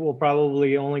 version 2 will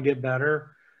probably only get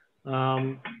better.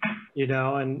 You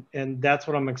know, and that's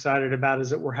what I'm excited about, is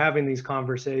that we're having these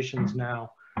conversations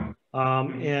now,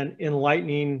 and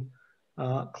enlightening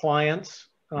clients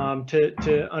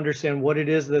to understand what it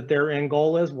is that their end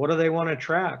goal is. What do they want to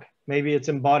track? Maybe it's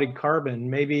embodied carbon.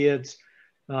 Maybe it's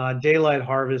daylight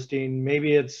harvesting.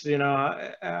 Maybe it's, you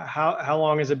know, how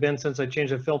long has it been since I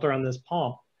changed the filter on this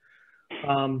pump?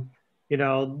 You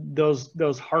know,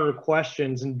 those harder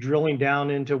questions, and drilling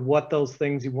down into what those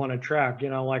things you want to track. You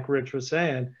know, like Rich was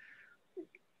saying,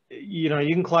 you know,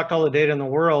 you can collect all the data in the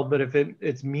world, but if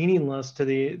it's meaningless to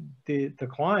the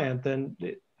client, then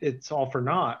it's all for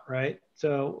naught, right?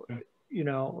 So, you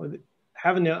know,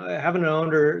 having an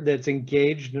owner that's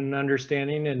engaged and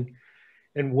understanding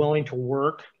and willing to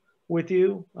work with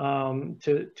you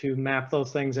to map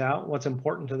those things out, what's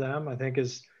important to them, I think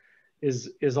is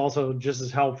also just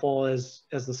as helpful as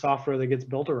the software that gets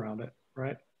built around it,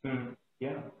 right? Mm-hmm.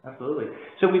 Yeah, absolutely.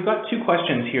 So we've got 2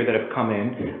 questions here that have come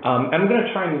in. I'm going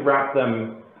to try and wrap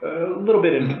them a little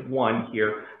bit in one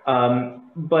here,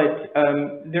 but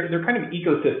they're kind of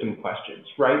ecosystem questions,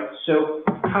 right? So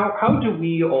how do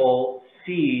we all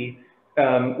see,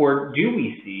 or do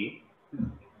we see,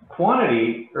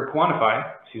 quantify,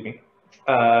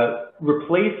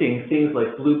 replacing things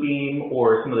like Bluebeam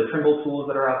or some of the Trimble tools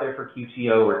that are out there for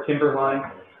QTO or Timberline?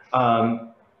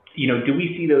 You know, do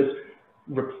we see those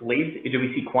do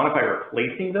we see Quantify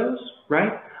replacing those,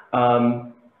 right?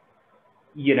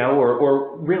 You know,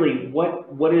 or really,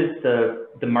 what is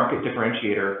the market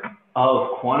differentiator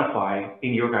of Quantify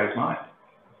in your guys' mind?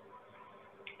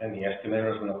 And the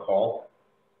estimator's going to call.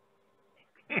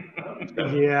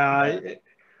 Yeah.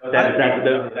 Those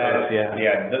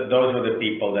are the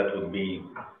people that would be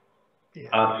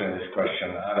answering this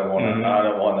question. I don't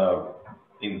want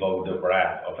to invoke the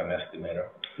wrath of an estimator.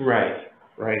 Right.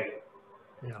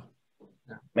 Yeah.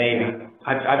 Maybe.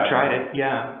 I've tried it.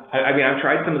 Yeah. I mean, I've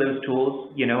tried some of those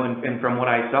tools, you know, and from what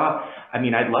I saw, I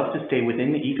mean, I'd love to stay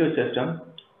within the ecosystem,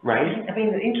 right? I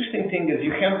mean, the interesting thing is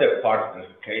you have their partners,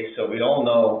 okay? So we all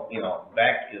know, you know,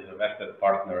 Beck is a vested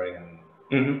partner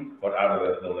in what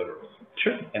Autodesk delivers.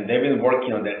 Sure. And they've been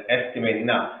working on that estimating.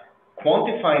 Now,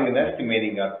 quantifying and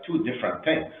estimating are 2 different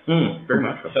things. Very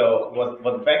much so. So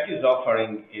what Beck is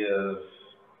offering is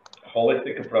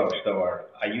holistic approach toward,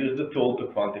 I use the tool to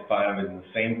quantify, I'm in the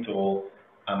same tool,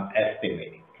 I'm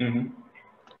estimating.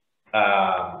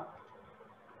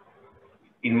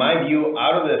 In my view,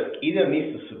 Autodesk either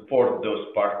needs to support those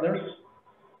partners,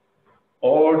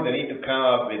 or they need to come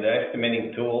up with an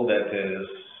estimating tool that is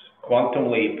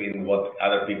quantum leap in what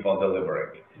other people are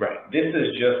delivering. Right. This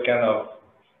is just kind of,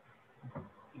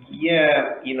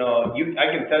 yeah, you know, I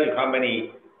can tell you how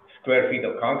many square feet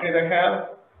of concrete I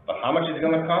have, but how much is it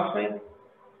going to cost me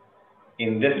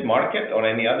in this market or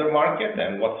any other market,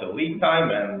 and what's the lead time,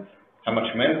 and how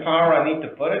much manpower I need to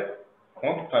put it?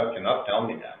 Quantify cannot tell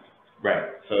me that.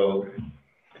 Right. So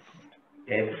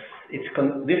this is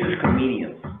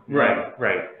convenience. Right.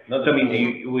 Not so I mean,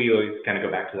 we always kind of go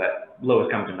back to that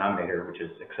lowest common denominator, which is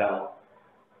Excel,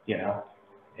 you know,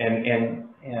 and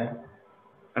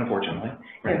unfortunately,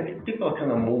 right. And people are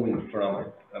kind of moving from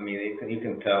it. I mean, you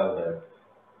can tell that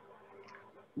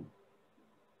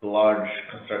large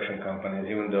construction companies,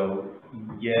 even though,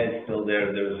 it's still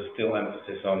there, there's still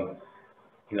emphasis on,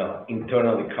 you know,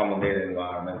 internally accommodated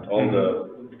environment.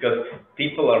 Because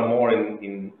people are more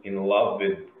in love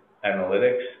with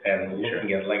analytics and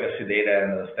looking at legacy data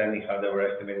and understanding how they were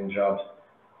estimating jobs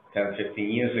 10, 15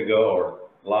 years ago or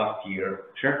last year,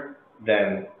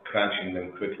 than crunching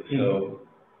them quickly. So,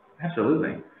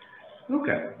 absolutely.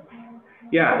 Okay.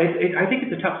 Yeah, I think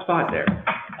it's a tough spot there.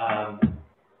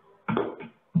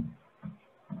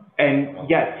 And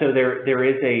yes, so there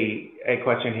is a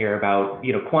question here about,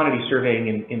 you know, quantity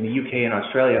surveying in the UK and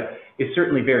Australia is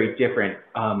certainly very different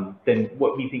than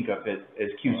what we think of as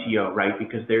QTO, right?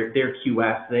 Because their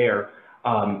QS there,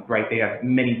 right, they have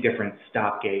many different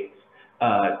stop gates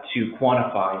to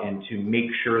quantify and to make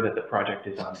sure that the project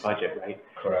is on budget, right?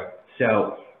 Correct.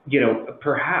 So, you know,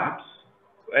 perhaps,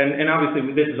 and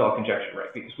obviously this is all conjecture,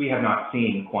 right? Because we have not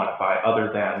seen quantify other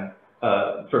than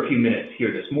for a few minutes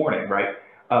here this morning, right?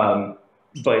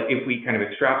 But if we kind of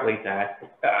extrapolate that,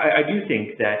 I do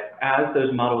think that as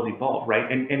those models evolve, right?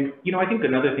 And you know, I think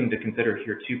another thing to consider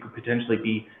here too could potentially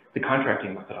be the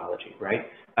contracting methodology, right?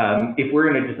 If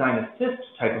we're in a design assist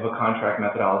type of a contract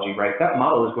methodology, right, that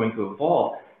model is going to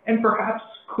evolve and perhaps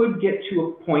could get to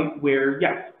a point where,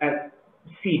 yes, at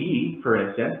CD, for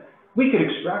instance, we could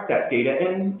extract that data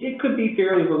and it could be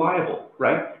fairly reliable,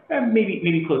 right? And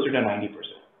maybe closer to 90%,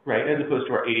 right? As opposed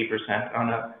to our 80% on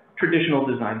a traditional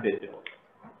design bid build.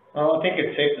 Well, I think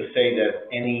it's safe to say that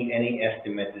any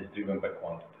estimate is driven by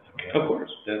quantities. Okay? Of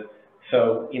course.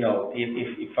 So, you know,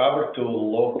 if I were to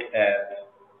look at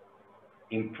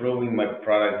improving my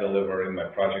product delivery, my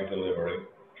project delivery,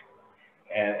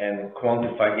 and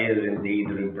quantify is indeed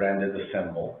rebranded,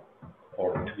 assemble,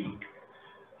 or tweak,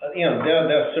 you know,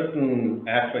 there are certain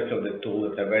aspects of the tool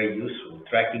that are very useful.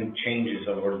 Tracking changes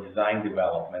over design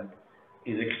development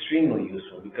is extremely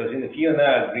useful because if you and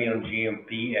I agree on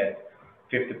GMP at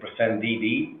 50%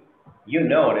 DD, you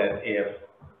know that if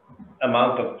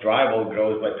amount of drywall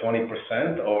grows by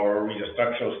 20% or your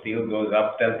structural steel goes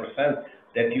up 10%,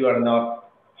 that you are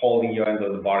not holding your end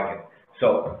of the bargain.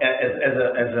 So as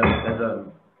a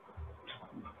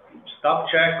stop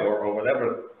check or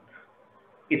whatever,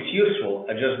 it's useful.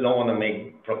 I just don't want to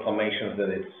make proclamations that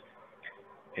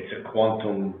it's a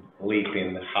quantum leap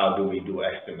in how do we do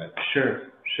estimates.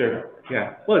 Sure.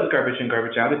 Yeah. Well, it's garbage in,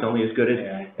 garbage out. It's only as good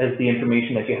as the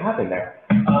information that you have in there.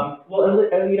 Well,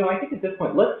 you know, I think at this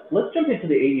point, let's jump into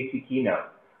the AUC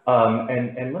keynote.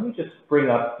 And let me just bring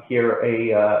up here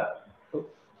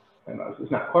my mouse is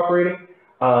not cooperating.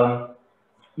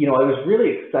 You know, I was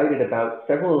really excited about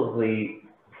several of the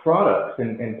products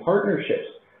and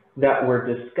partnerships that were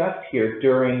discussed here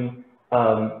during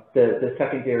the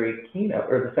secondary keynote,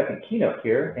 or the second keynote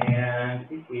here, and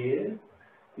it is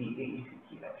the AEC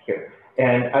keynote here.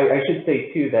 And I should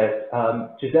say too that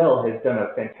Jisell has done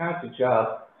a fantastic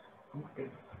job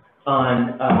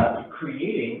on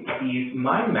creating these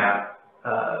mind map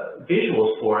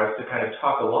visuals for us to kind of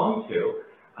talk along to.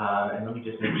 And let me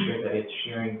just make sure that it's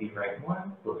sharing the right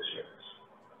one. Let's share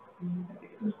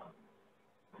this.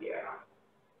 Yeah.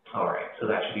 All right, so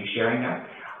that should be sharing now.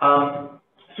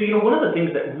 So, you know, one of the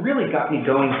things that really got me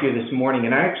going here this morning,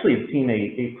 and I actually have seen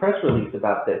a press release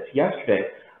about this yesterday,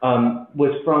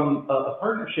 was from a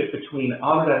partnership between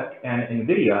Autodesk and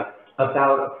NVIDIA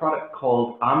about a product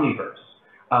called Omniverse.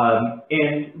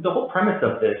 And the whole premise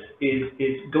of this is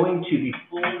going to the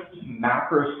full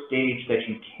macro stage that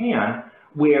you can,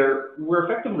 where we're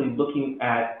effectively looking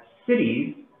at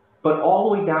cities, but all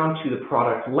the way down to the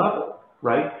product level,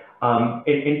 right? And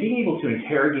being able to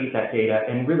interrogate that data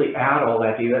and really add all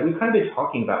that data that we've kind of been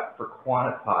talking about for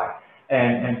quantify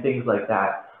and things like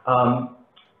that.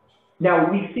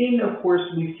 Now, we've seen, of course,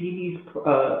 these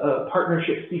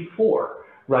partnerships before,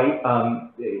 right?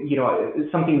 You know,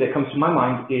 something that comes to my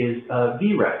mind is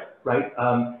VRED, right?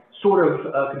 Sort of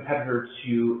a competitor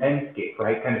to Enscape,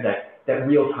 right? Kind of that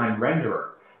real-time renderer.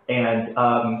 And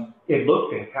it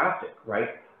looked fantastic, right?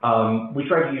 We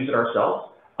tried to use it ourselves.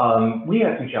 We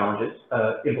had some challenges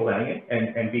implementing it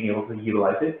and being able to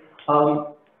utilize it.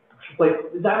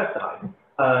 But that aside,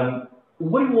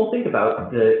 what do you all think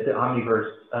about the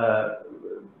Omniverse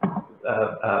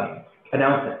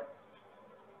announcement?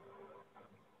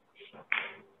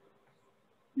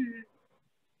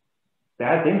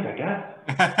 Bad things, I guess.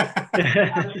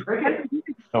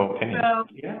 Oh, opinion. So,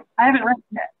 yeah. I haven't read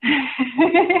it.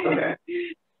 Okay.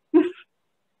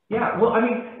 Yeah, well, I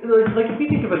mean, like if you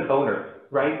think of an owner,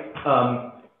 right?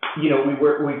 You know, we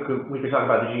could talk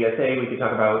about the GSA, we could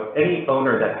talk about any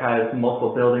owner that has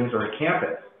multiple buildings or a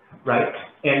campus, right?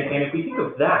 And if we think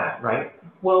of that, right?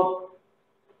 Well,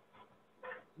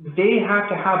 they have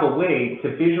to have a way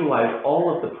to visualize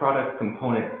all of the product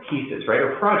component pieces, right?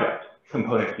 Or project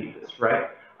component pieces, right?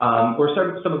 Or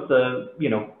some of the, you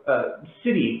know,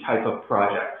 city type of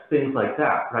projects, things like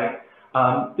that, right?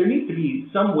 there needs to be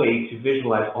some way to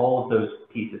visualize all of those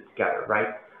pieces together, right?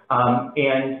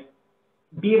 And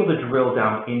be able to drill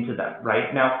down into them,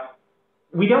 right? Now,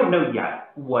 we don't know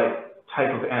yet what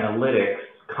type of analytics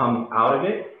comes out of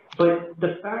it, but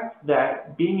the fact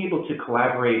that being able to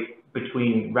collaborate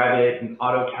between Revit and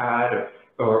AutoCAD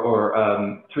or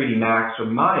 3D Max or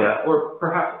Maya, or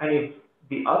perhaps any of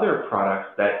the other products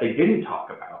that they didn't talk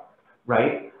about,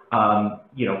 right?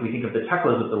 You know, we think of the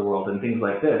Teklas of the world and things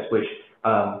like this, which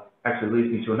actually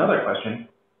leads me to another question.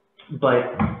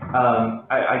 But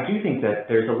I do think that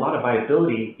there's a lot of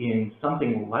viability in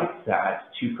something like that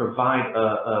to provide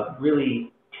a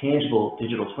really tangible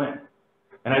digital twin.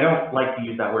 And I don't like to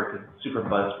use that word because it's a super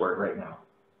buzzword right now.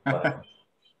 But.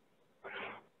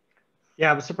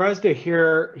 Yeah, I'm surprised to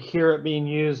hear it being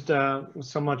used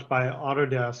so much by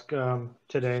Autodesk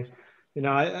today. You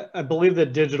know, I believe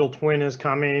that digital twin is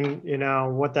coming. You know,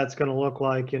 what that's going to look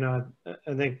like. You know,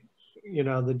 I think, you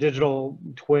know, the Digital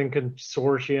Twin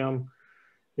Consortium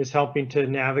is helping to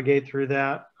navigate through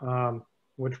that,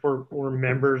 which we're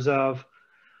members of.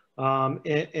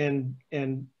 And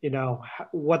you know,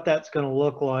 what that's going to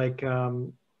look like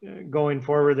going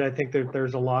forward, I think that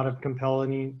there's a lot of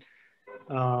compelling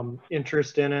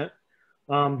interest in it.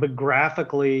 But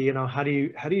graphically, you know, how do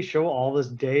you show all this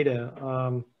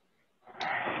data?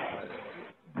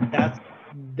 That's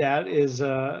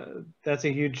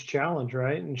a huge challenge,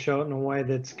 right? And show it in a way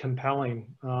that's compelling.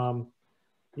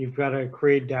 You've got to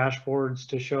create dashboards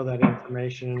to show that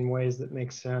information in ways that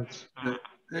make sense.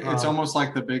 It's almost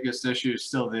like the biggest issue is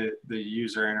still the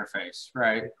user interface,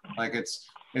 right? Like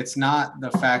it's not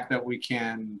the fact that we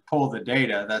can pull the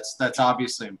data. That's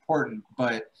obviously important,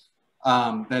 but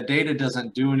that data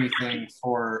doesn't do anything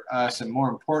for us, and more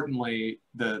importantly,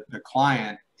 the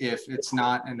client, if it's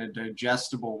not in a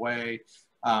digestible way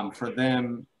for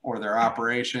them or their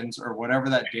operations or whatever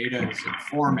that data is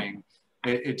informing.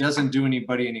 It doesn't do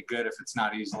anybody any good if it's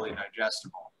not easily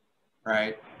digestible,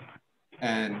 right?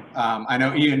 And I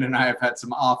know Ian and I have had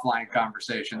some offline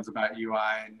conversations about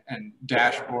UI and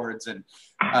dashboards and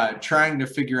trying to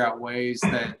figure out ways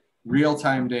that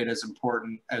real-time data is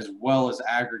important as well as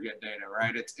aggregate data,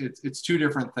 right? It's two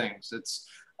different things. It's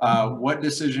what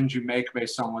decisions you make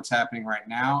based on what's happening right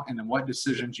now, and then what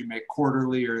decisions you make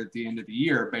quarterly or at the end of the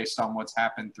year based on what's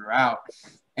happened throughout.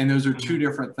 And those are two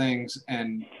different things.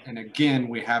 And again,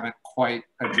 we haven't quite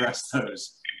addressed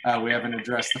those. We haven't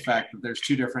addressed the fact that there's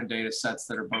two different data sets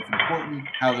that are both important,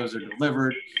 how those are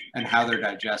delivered, and how they're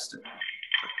digested.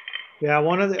 Yeah,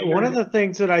 one of the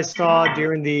things that I saw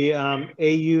during the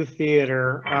AU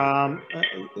Theater,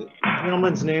 the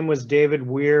gentleman's name was David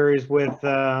Weir. He's with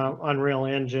Unreal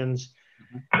Engines,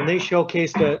 and they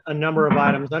showcased a number of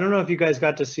items. I don't know if you guys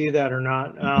got to see that or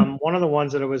not. One of the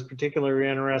ones that I was particularly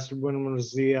interested in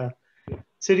was the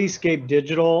Cityscape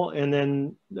Digital, and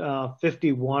then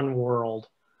 51 World.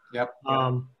 Yep.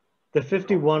 The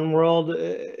 51 World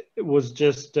was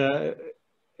just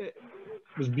it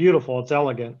was beautiful. It's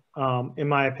elegant, in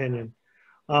my opinion.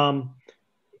 And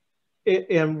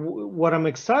what I'm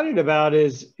excited about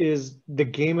is the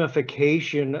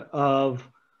gamification of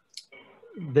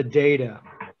the data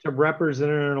to represent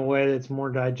it in a way that's more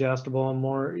digestible and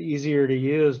more easier to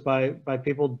use by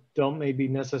people don't maybe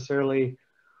necessarily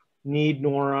need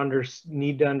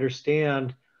to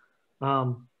understand.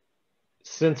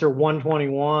 Sensor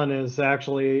 121 is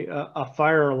actually a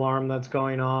fire alarm that's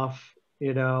going off,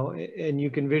 you know, and you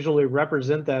can visually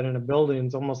represent that in a building.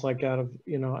 It's almost like out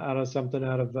of something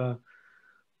out of a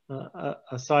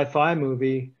sci-fi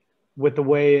movie, with the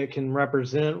way it can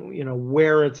represent, you know,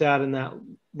 where it's at in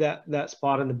that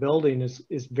spot in the building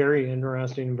is very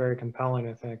interesting and very compelling,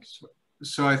 I think.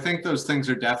 So I think those things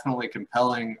are definitely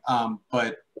compelling,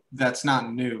 but that's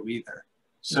not new either.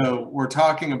 So we're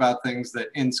talking about things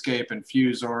that Inkscape and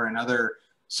Fusor and other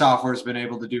software has been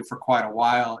able to do for quite a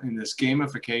while in this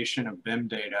gamification of BIM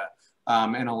data,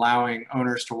 and allowing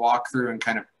owners to walk through and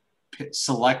kind of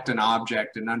select an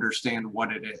object and understand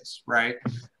what it is, right?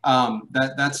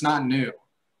 That's not new.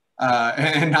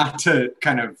 And not to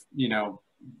kind of, you know,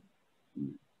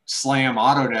 slam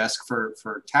Autodesk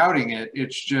for touting it.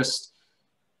 It's just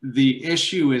the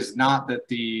issue is not that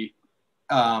the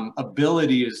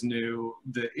ability is new.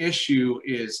 The issue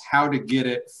is how to get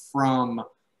it from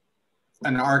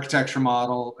an architecture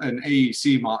model, an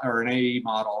AEC model, or an AE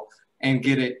model, and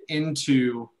get it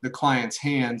into the client's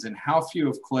hands, and how few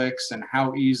of clicks and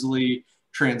how easily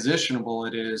transitionable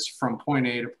it is from point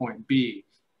A to point B.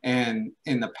 And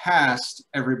in the past,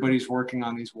 everybody's working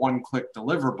on these one-click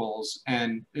deliverables,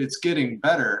 and it's getting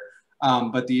better.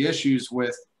 But the issues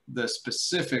with the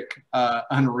specific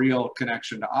Unreal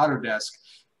connection to Autodesk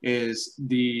is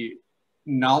the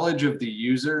knowledge of the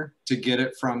user to get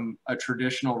it from a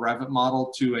traditional Revit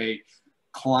model to a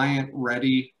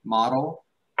client-ready model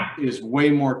is way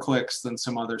more clicks than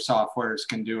some other softwares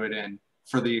can do it in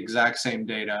for the exact same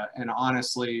data, and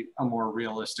honestly, a more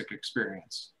realistic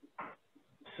experience.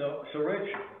 So Rich,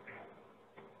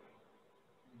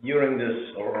 during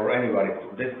this, or anybody,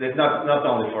 this not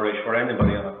only for Rich, for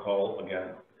anybody on the call, again,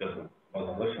 because I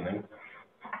wasn't listening,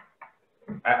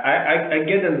 I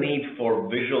get a need for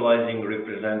visualizing,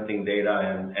 representing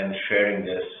data and sharing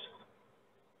this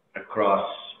across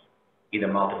either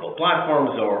multiple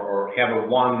platforms or have a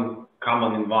one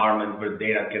common environment where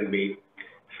data can be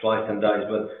sliced and diced.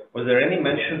 But was there any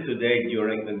mention today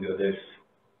during this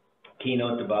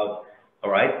keynote about, all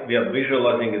right, we are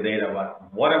visualizing the data,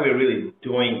 but what are we really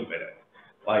doing with it?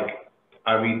 Like,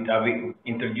 are we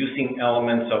introducing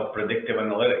elements of predictive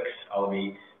analytics? Are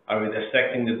we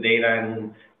dissecting the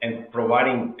data and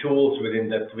providing tools within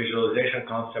that visualization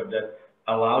concept that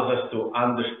allows us to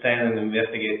understand and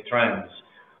investigate trends?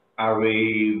 Are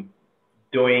we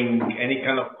doing any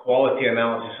kind of quality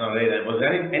analysis on data? Was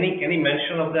there any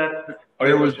mention of that? Or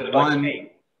there it was just one. Like,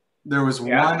 hey, there was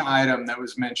one item that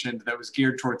was mentioned that was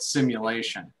geared towards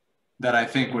simulation that I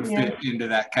think would fit into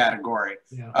that category.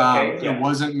 It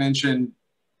wasn't mentioned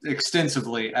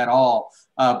extensively at all,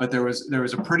 but there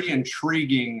was a pretty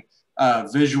intriguing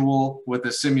visual with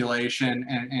the simulation,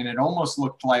 and it almost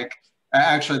looked like,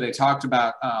 actually they talked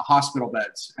about hospital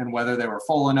beds and whether they were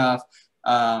full enough,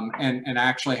 and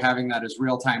actually having that as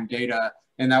real-time data.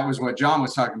 And that was what John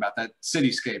was talking about, that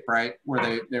cityscape, right?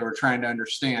 Where they were trying to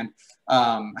understand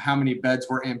how many beds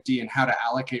were empty and how to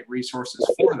allocate resources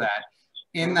for that.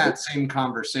 In that same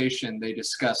conversation, they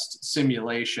discussed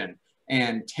simulation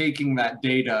and taking that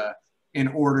data in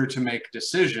order to make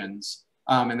decisions.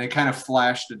 And they kind of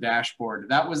flashed a dashboard.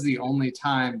 That was the only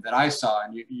time that I saw,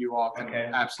 and you all can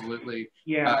absolutely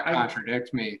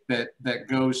contradict me, that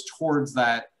goes towards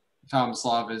that,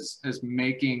 Tomislav, is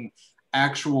making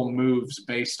actual moves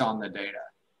based on the data.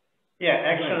 Yeah,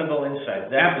 actionable insight.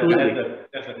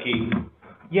 That's a key.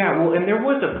 Yeah, well, and there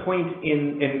was a point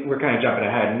and we're kind of jumping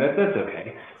ahead, and that's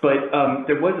okay, but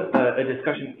there was a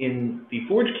discussion in the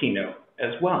Forge keynote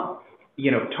as well,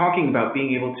 you know, talking about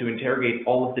being able to interrogate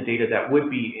all of the data that would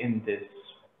be in this,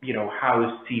 you know,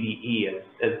 housed CDE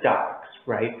as docs,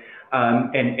 right?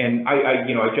 And I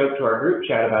joked to our group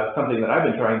chat about something that I've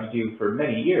been trying to do for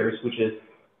many years, which is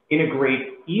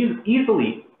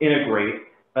easily integrate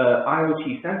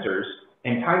IoT sensors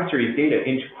and time series data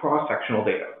into cross-sectional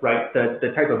data, right?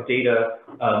 The type of data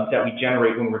that we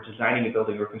generate when we're designing a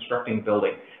building or constructing a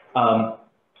building.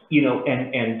 You know,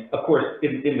 and of course,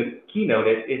 in the keynote,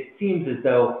 it seems as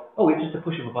though, oh, it's just a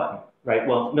push of a button, right?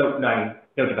 Well, no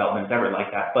development is ever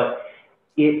like that, but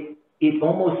it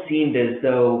almost seemed as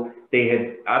though they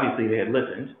had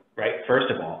listened, right?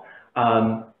 First of all,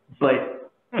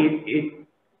 but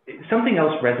something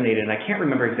else resonated, and I can't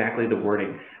remember exactly the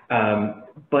wording,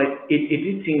 but it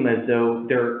did seem as though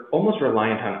they're almost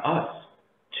reliant on us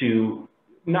to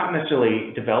not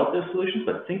necessarily develop those solutions,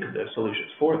 but think of those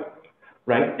solutions for them,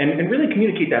 right? And really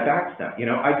communicate that back to them. You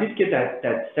know, I did get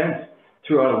that sense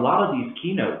throughout a lot of these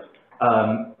keynotes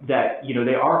that, you know,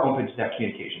 they are open to that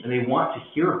communication and they want to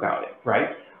hear about it, right?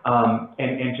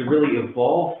 And to really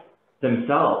evolve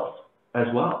themselves as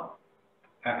well.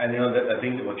 I know that I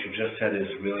think that what you just said is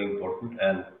really important,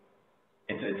 and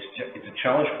it's a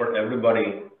challenge for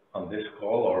everybody on this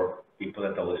call or people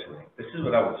that are listening. This is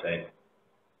what I would say.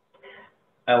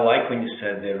 I like when you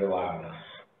said they rely on us.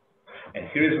 And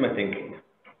here's my thinking.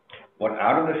 What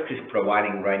Autodesk is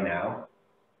providing right now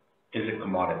is a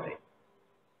commodity.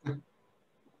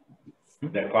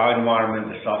 The cloud environment,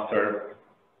 the software,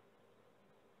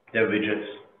 their widgets,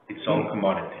 it's all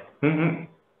commodity.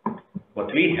 Mm-hmm.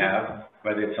 What we have,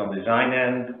 whether it's on design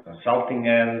end, consulting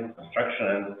end, construction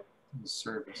end,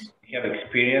 service. We have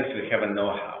experience, we have a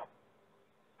know-how.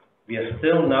 We are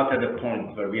still not at a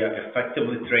point where we are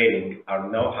effectively trading our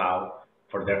know-how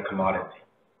for their commodity.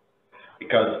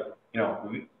 Because, you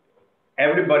know,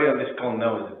 everybody on this call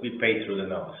knows that we pay through the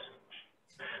nose.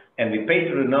 And we pay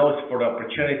through the nose for the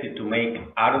opportunity to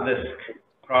make Autodesk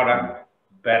product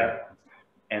better.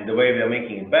 And the way we are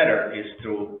making it better is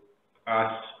through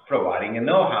us providing a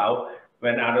know-how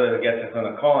when Autodesk gets us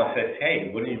on a call and says, hey,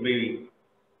 wouldn't you be,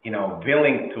 you know,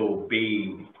 willing to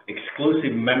be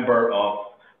exclusive member of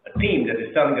a team that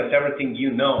is telling us everything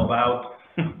you know about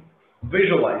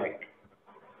visualizing?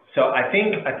 So I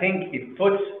think it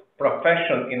puts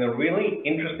profession in a really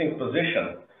interesting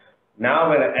position. Now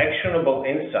when an actionable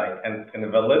insight and the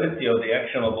validity of the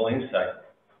actionable insight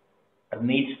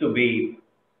needs to be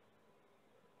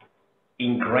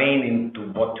ingrained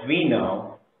into what we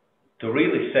know to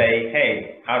really say,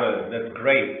 hey, Autodesk, that's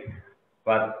great,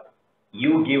 but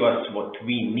you give us what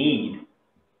we need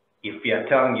if we are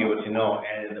telling you, you know,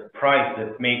 at a price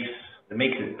that makes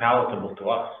it palatable to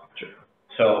us. Sure.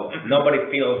 So nobody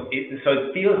feels it. So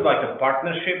it feels like a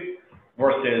partnership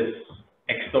versus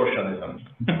extortionism.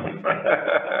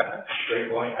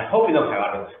 Great point. I hope you don't have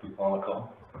Autodesk people on the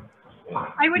call.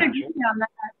 I would agree on that.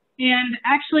 And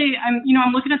actually,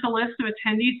 I'm looking at the list of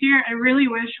attendees here. I really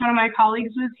wish one of my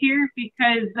colleagues was here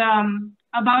because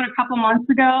about a couple months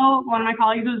ago, one of my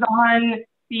colleagues was on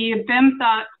the BIM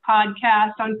Thoughts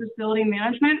podcast on facility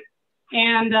management.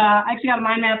 And I actually got a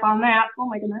mind map on that. Oh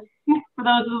my goodness. For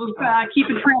those who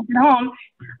keeping track at home.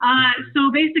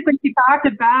 So basically she talked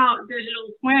about digital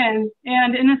twins,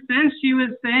 and in a sense she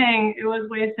was saying it was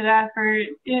wasted effort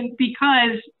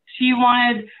because she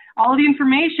wanted all the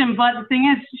information, but the thing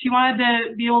is she wanted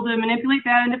to be able to manipulate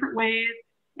data in different ways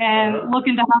and look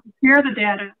into how to share the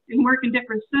data and work in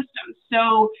different systems.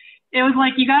 So it was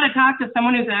like, you got to talk to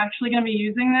someone who's actually going to be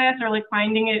using this or like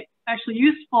finding it actually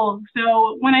useful.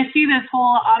 So when I see this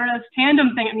whole Autodesk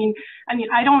tandem thing, I mean,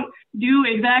 I don't do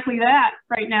exactly that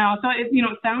right now. So it,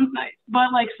 it sounds nice,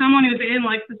 but like someone who's in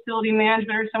like facility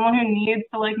management or someone who needs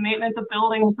to like maintenance a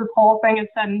building if this whole thing is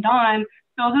said and done,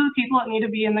 those are the people that need to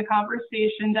be in the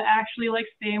conversation to actually like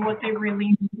say what they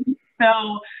really need.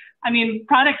 So, I mean,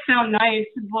 products sound nice,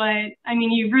 but I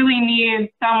mean, you really need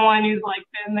someone who's like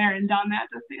been there and done that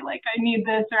to say like, I need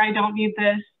this or I don't need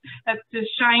this. That's just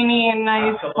shiny and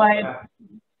nice, but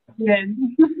good.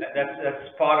 That's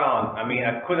spot on. I mean,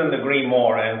 I couldn't agree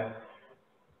more. And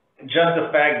just the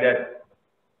fact that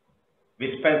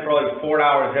we spend probably 4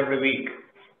 hours every week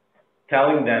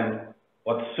telling them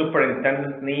what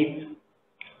superintendent needs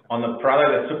on a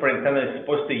product that superintendent is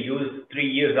supposed to use 3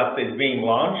 years after it's being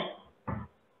launched,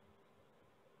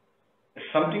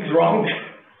 something's wrong.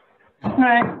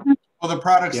 Right. Well, the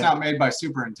product's not made by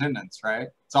superintendents, right?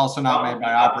 It's also not made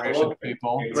by operations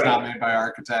people. It's not made by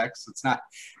architects. It's not,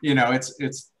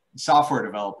 it's software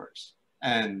developers.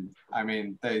 And I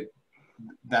mean,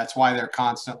 that's why they're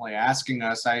constantly asking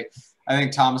us. I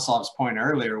think Tomislav's point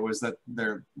earlier was that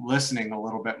they're listening a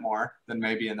little bit more than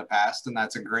maybe in the past. And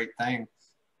that's a great thing.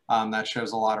 That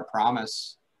shows a lot of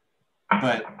promise.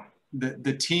 But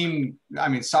the team, I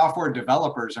mean, software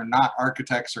developers are not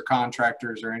architects or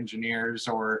contractors or engineers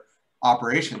or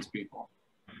operations people.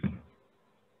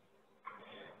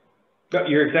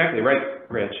 You're exactly right,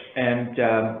 Rich. And,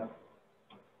 that's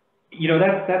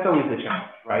always the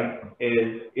challenge, right?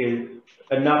 Is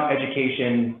enough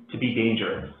education to be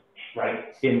dangerous,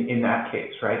 right? In that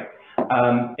case, right?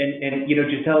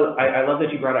 Jisell, I love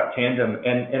that you brought up Tandem,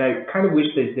 and I kind of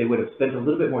wish that they would have spent a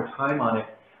little bit more time on it.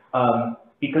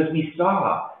 Because we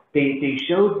saw they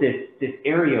showed this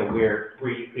area where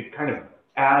you could kind of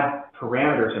add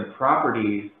parameters and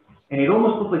properties, and it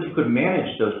almost looked like you could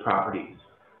manage those properties,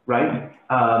 right?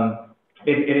 And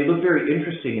it looked very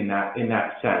interesting in that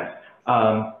sense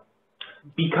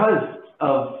because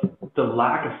of the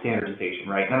lack of standardization,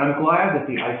 right? And I'm glad that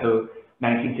the ISO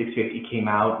 19650 came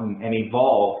out and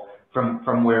evolved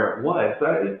from where it was.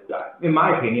 In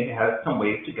my opinion, it has some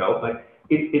ways to go, but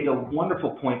it's a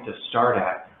wonderful point to start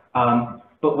at.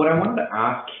 But what I wanted to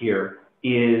ask here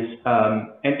is,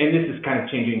 and this is kind of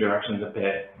changing directions a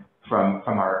bit from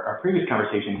our previous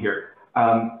conversation here.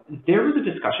 There was a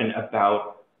discussion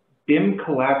about BIM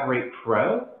Collaborate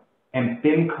Pro and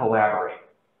BIM Collaborate.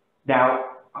 Now,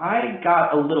 I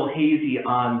got a little hazy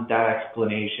on that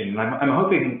explanation, and I'm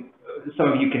hoping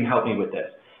some of you can help me with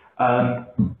this.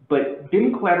 But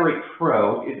BIM Collaborate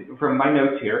Pro, from my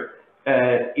notes here,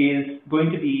 is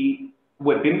going to be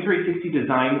what BIM 360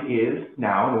 Design is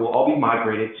now, and it will all be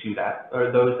migrated to that,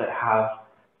 or those that have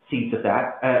seats of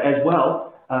that. As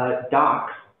well,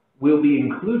 docs will be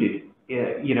included,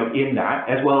 in that,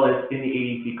 as well as in the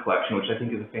AEC collection, which I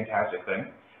think is a fantastic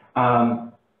thing.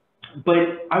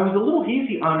 But I was a little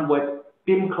hazy on what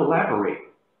BIM Collaborate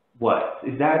was.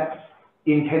 Is that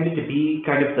intended to be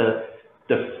kind of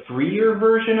the freer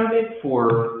version of it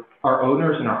for our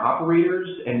owners and our operators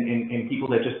and people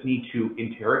that just need to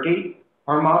interrogate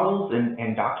our models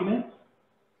and documents?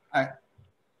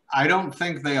 I don't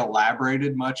think they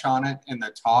elaborated much on it in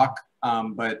the talk,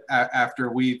 but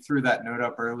after we threw that note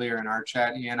up earlier in our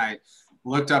chat, Ian, I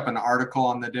looked up an article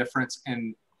on the difference,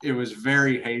 and it was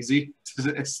very hazy.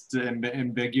 It's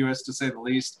ambiguous, to say the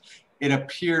least. It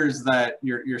appears that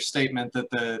your statement that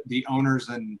the owners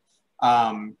and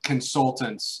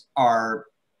consultants are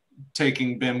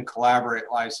taking BIM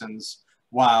Collaborate license,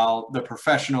 while the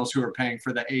professionals who are paying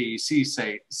for the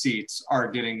AEC seats are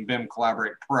getting BIM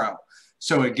Collaborate Pro.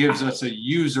 So it gives us a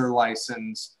user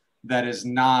license that is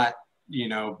not, you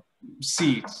know,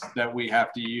 seats that we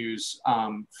have to use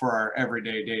for our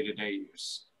everyday day-to-day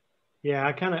use. Yeah,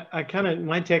 I kind of,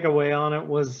 my takeaway on it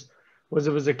was it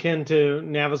was akin to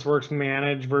Navisworks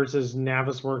Manage versus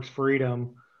Navisworks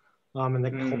Freedom. And the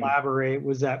collaborate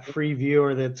was that free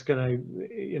viewer that's going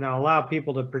to, you know, allow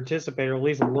people to participate or at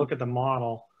least look at the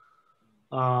model,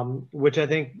 which I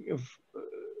think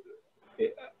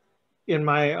in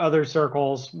my other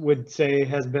circles would say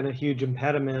has been a huge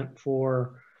impediment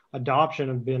for adoption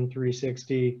of BIM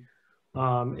 360,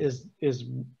 is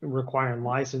requiring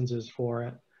licenses for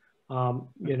it.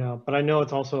 You know, but I know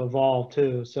it's also evolved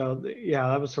too. So yeah,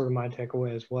 that was sort of my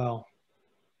takeaway as well.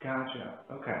 Gotcha.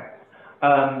 Okay.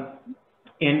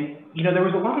 And you know, there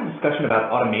was a lot of discussion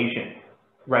about automation,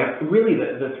 right? Really,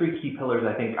 the three key pillars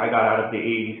I think I got out of the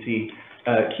AEC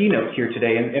keynote here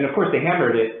today, and of course they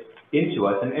hammered it into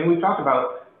us. And we've talked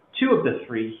about two of the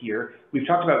three here. We've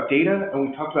talked about data and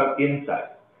we've talked about insight,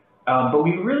 but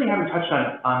we really haven't touched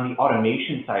on the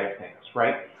automation side of things,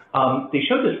 right? They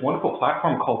showed this wonderful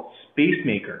platform called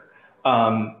SpaceMaker.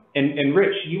 And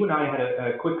Rich, you and I had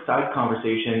a quick side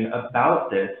conversation about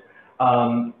this.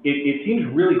 It seems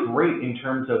really great in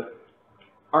terms of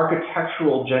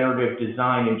architectural generative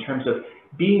design, in terms of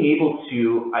being able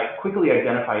to quickly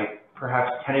identify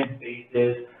perhaps tenant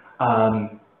spaces,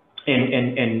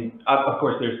 and of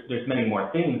course there's many more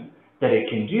things that it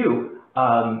can do.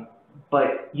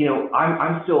 But you know,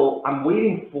 I'm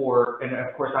waiting for, and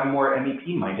of course I'm more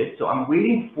MEP minded, so I'm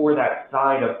waiting for that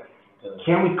side of,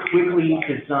 can we quickly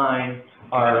design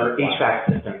our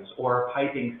HVAC systems or our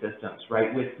piping systems,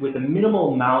 right, with a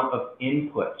minimal amount of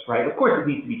inputs, right? Of course it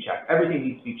needs to be checked. Everything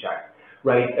needs to be checked,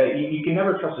 right? You can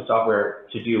never trust the software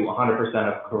to do 100%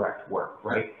 of correct work,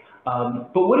 right?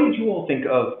 But what did you all think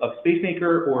of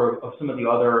SpaceMaker or of some of the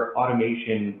other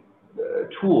automation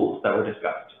tools that were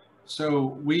discussed?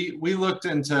 So we looked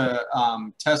into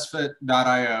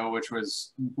testfit.io, which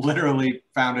was literally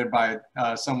founded by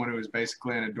someone who was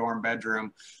basically in a dorm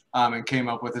bedroom and came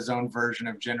up with his own version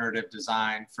of generative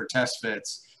design for test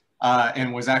fits,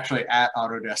 and was actually at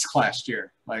Autodesk last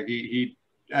year. Like he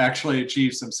actually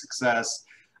achieved some success,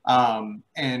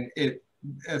 and it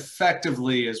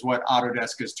effectively is what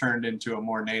Autodesk has turned into a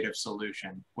more native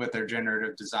solution with their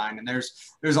generative design. And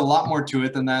there's a lot more to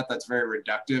it than that. That's very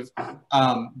reductive.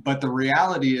 But the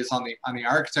reality is on the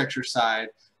architecture side,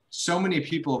 so many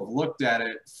people have looked at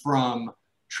it from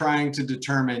trying to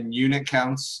determine unit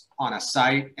counts on a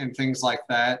site and things like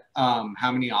that,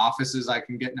 how many offices I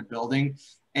can get in a building.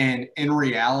 And in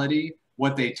reality,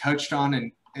 what they touched on,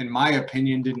 and in my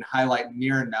opinion, didn't highlight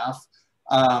near enough,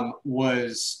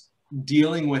 was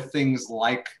dealing with things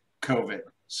like COVID.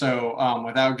 So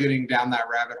without getting down that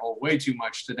rabbit hole way too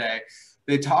much today,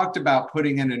 they talked about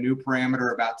putting in a new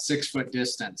parameter about 6 foot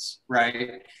distance,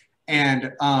 right?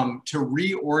 And to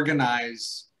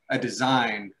reorganize a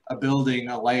design, a building,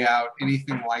 a layout,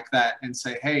 anything like that, and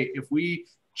say, hey, if we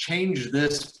change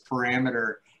this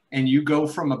parameter and you go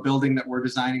from a building that we're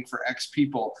designing for X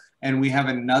people, and we have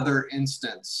another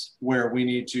instance where we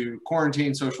need to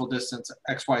quarantine, social distance,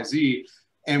 XYZ,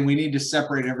 and we need to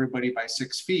separate everybody by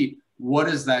 6 feet, what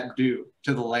does that do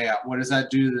to the layout? What does that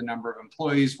do to the number of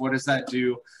employees? What does that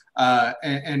do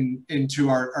and into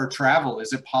our travel?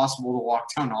 Is it possible to walk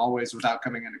down hallways without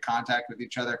coming into contact with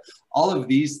each other? All of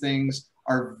these things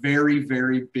are very,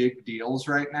 very big deals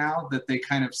right now that they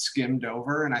kind of skimmed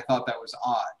over, and I thought that was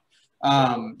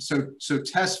odd. So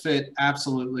TestFit,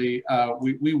 absolutely.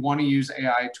 We want to use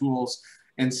AI tools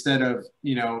instead of,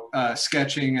 you know,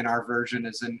 sketching, and our version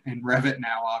is in Revit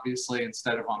now, obviously,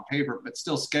 instead of on paper, but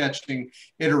still sketching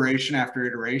iteration after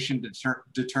iteration to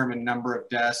determine number of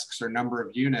desks or number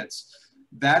of units.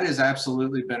 That is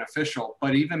absolutely beneficial.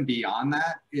 But even beyond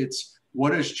that, it's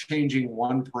what does changing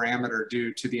one parameter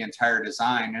do to the entire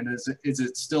design? And is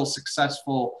it still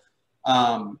successful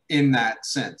in that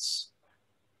sense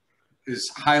is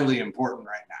highly important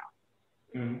right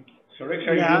now. Mm-hmm. So Rich,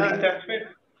 are you using TestFit?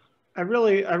 I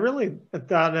really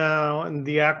thought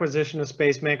the acquisition of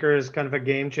SpaceMaker is kind of a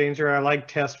game changer. I like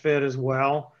TestFit as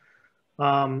well.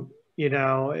 You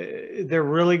know, they're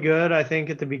really good, I think,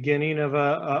 at the beginning of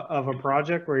a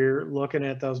project where you're looking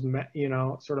at those, you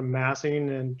know, sort of massing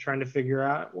and trying to figure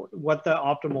out what the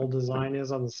optimal design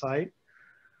is on the site.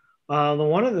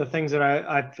 One of the things that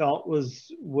I felt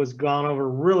was gone over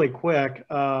really quick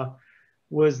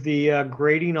was the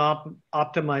grading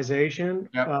optimization.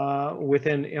 Yep.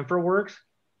 Within ENGworks.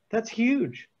 That's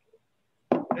huge.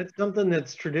 It's something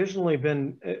that's traditionally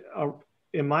been,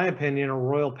 in my opinion, a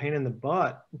royal pain in the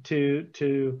butt to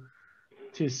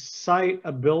site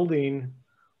a building,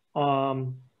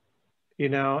 you you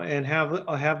know, and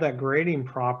have that grading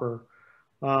proper.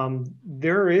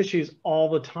 There are issues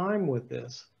all the time with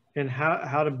this, and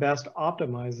how to best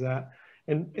optimize that.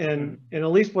 And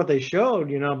at least what they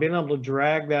showed, you know, being able to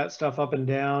drag that stuff up and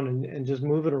down and just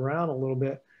move it around a little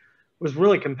bit was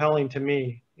really compelling to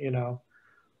me, you know.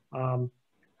 And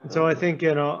so I think,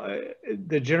 you know,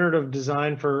 the generative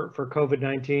design for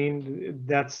COVID-19,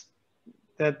 that's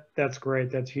great.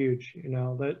 That's huge. You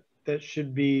know, that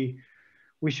should be,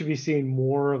 we should be seeing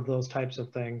more of those types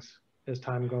of things as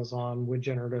time goes on with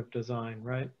generative design,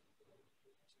 right?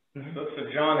 So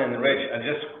John and Rich,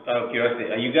 just out of curiosity,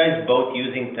 are you guys both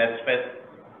using TestFit.io?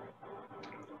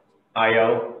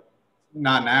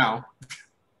 Not now.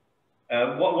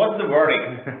 What's the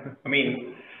wording? I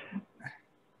mean,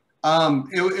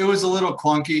 it was a little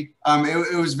clunky.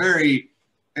 It was very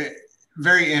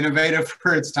innovative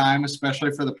for its time,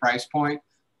 especially for the price point.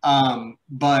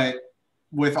 But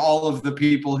with all of the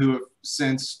people who have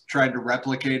since tried to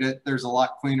replicate it, there's a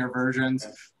lot cleaner versions.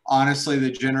 Honestly,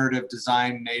 the generative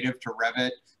design native to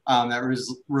Revit that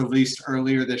was released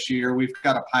earlier this year, we've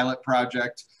got a pilot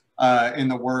project in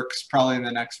the works probably in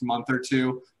the next month or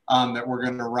two that we're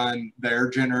going to run their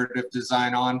generative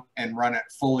design on and run it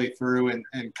fully through and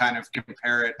kind of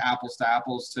compare it apples to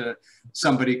apples to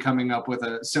somebody coming up with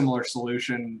a similar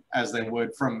solution as they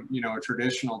would from, you know, a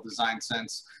traditional design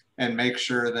sense, and make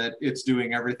sure that it's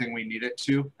doing everything we need it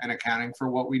to and accounting for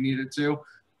what we need it to.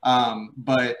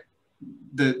 But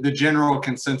the general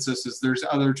consensus is there's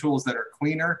other tools that are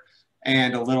cleaner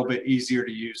and a little bit easier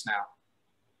to use now.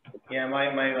 Yeah, my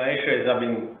issue is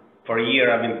for a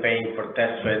year I've been paying for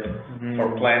TestFit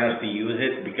for planners to use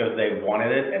it because they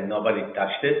wanted it and nobody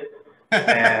touched it.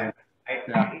 And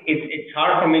it's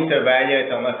hard for me to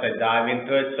evaluate unless I dive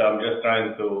into it. So I'm just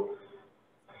trying to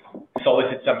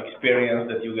solicit some experience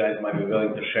that you guys might be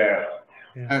willing to share.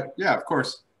 Yeah, of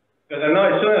course. Because I know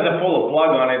as soon as I pull a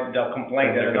plug on it, they'll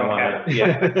complain that I don't have it.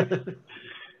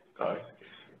 Yeah.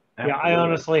 Yeah, I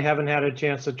honestly haven't had a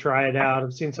chance to try it out.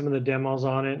 I've seen some of the demos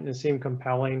on it and it seemed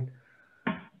compelling.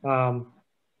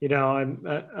 You know,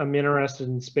 I'm interested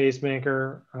in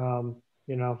SpaceMaker.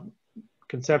 You know,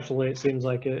 conceptually it seems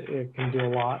like it can do a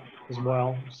lot as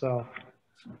well. So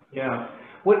yeah.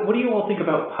 What do you all think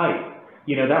about Pipe?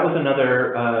 You know, that was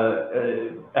another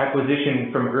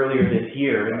acquisition from earlier this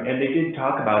year, and they did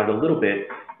talk about it a little bit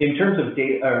in terms of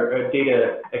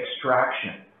data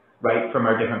extraction, right, from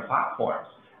our different platforms.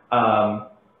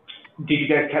 Did you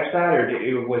guys catch that,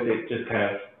 or was it just kind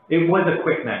of, it was a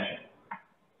quick mention?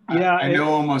 Yeah, I know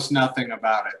almost nothing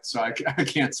about it, so I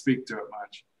can't speak to it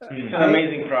much. It's an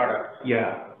amazing product.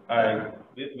 Yeah.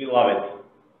 We love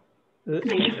it.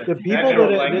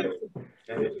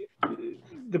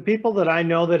 The people that I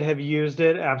know that have used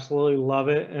it absolutely love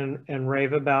it and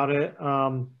rave about it.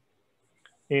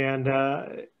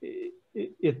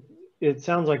 It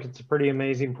sounds like it's a pretty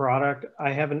amazing product.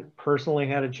 I haven't personally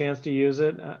had a chance to use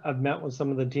it. I've met with some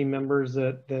of the team members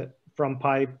that from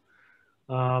Pipe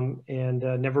and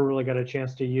never really got a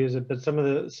chance to use it. But some of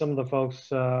the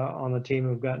folks on the team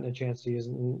have gotten a chance to use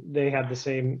it, and they had the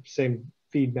same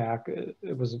feedback.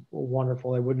 It was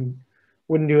wonderful. I wouldn't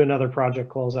do another project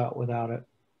closeout without it.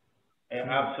 Yeah,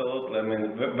 absolutely. I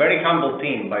mean, very humble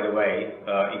team, by the way,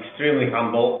 extremely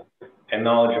humble and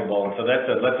knowledgeable. And so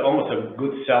that's almost a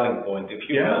good selling point, if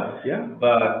you will. Yeah.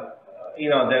 But you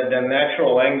know, the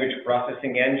natural language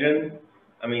processing engine.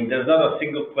 I mean, there's not a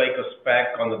single Clayco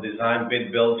spec on the design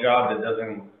bid build job that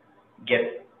doesn't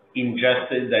get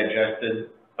digested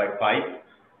by Pipe,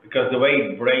 because the way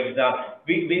it breaks down.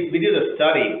 We did a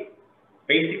study.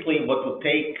 Basically, what would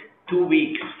take 2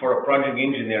 weeks for a project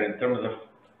engineer in terms of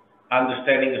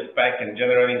understanding the spec and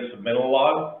generating a submittal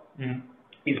log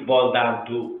is boiled down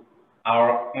to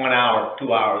 1 hour,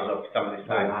 2 hours of somebody's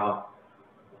time. Wow.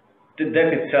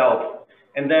 That itself.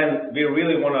 And then we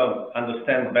really want to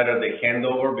understand better the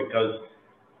handover, because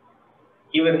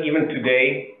even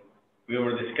today we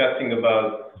were discussing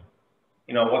about,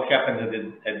 you know, what happens with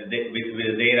the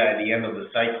data at the end of the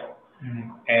cycle.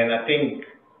 And I think,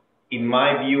 in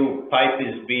my view, Pipe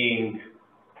is being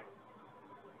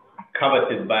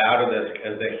coveted by Autodesk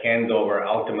as the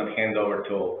ultimate handover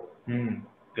tool.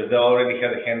 Because they already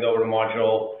have a handover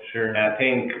module. Sure. And I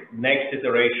think next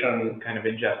iteration, kind of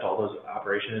ingest all those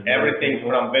operations. Everything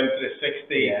from BIM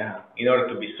 360 in order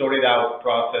to be sorted out,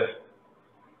 processed,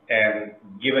 and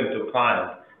given to a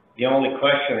client. The only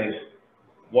question is,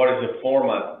 what is the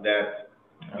format that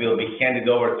will be handed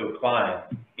over to a client?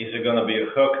 Is it going to be a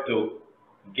hook to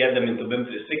get them into BIM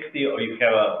 360, or you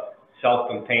have a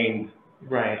self-contained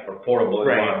Right. or portable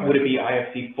Right. environment. Would it be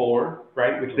IFC4,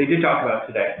 right? Which they did talk about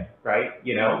today, right?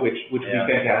 You know, which would be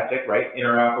fantastic, right?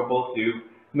 Interoperable to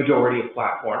majority of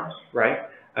platforms, right?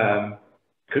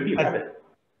 Could be Revit.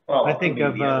 Well, I think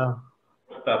of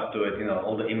stuff to it, you know,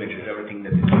 all the images, everything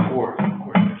that is. Of course,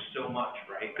 there's so much,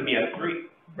 right? Could be S3,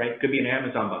 right? Could be an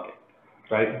Amazon bucket,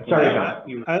 right? Sorry,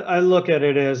 John. I look at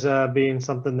it as being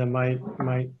something that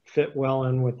might fit well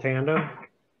in with Tandem.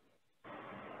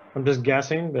 I'm just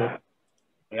guessing, but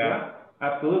yeah,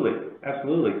 absolutely.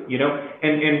 You know,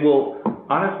 and well,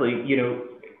 honestly, you know,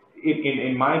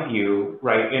 in my view,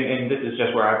 right, and this is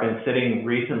just where I've been sitting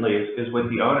recently is with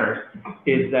the owners,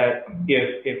 is that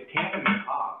if Tandem and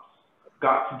Ops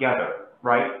got together,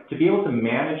 right, to be able to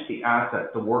manage the assets,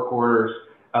 the work orders,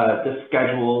 the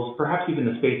schedules, perhaps even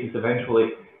the spaces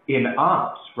eventually in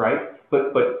Ops, right,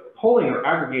 but pulling or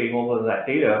aggregating all of that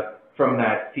data from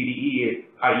that CDE,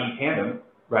 i.e. Tandem,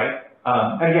 right,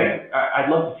 and again, I'd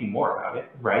love to see more about it,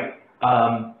 right,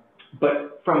 but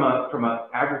from a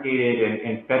aggregated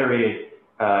and federated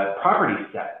property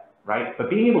set, right? But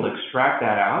being able to extract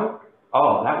that out,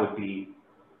 oh, that would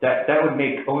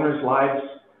make owners' lives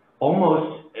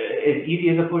almost as easy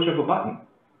as a push of a button,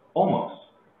 almost.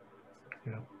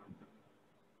 Yeah.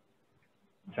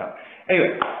 So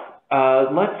anyway,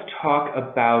 let's talk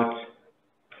about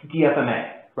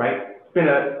DFMA, right? It's been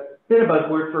a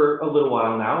buzzword for a little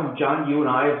while now, and John, you and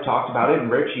I have talked about it, and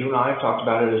Rich, you and I have talked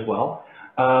about it as well.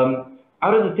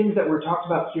 Out of the things that were talked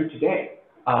about here today,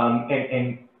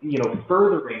 and you know,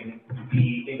 furthering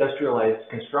the industrialized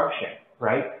construction,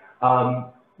 right?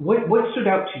 What stood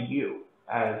out to you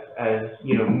as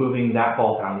you know, moving that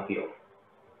ball down the field?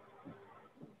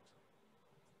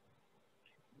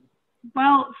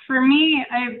 Well, for me,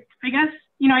 I guess,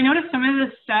 you know, I noticed some of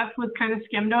this stuff was kind of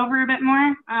skimmed over a bit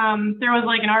more. There was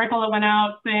like an article that went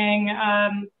out saying,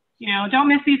 you know, don't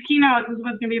miss these keynotes, this is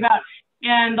what it's going to be about.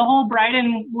 And the whole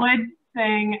Brighton Wood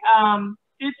thing,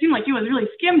 it seemed like it was really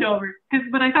skimmed over.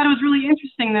 But I thought it was really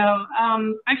interesting, though.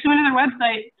 I actually went to their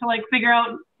website to like figure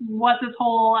out what this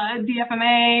whole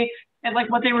DFMA and like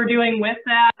what they were doing with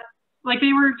that. Like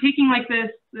they were taking like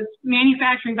this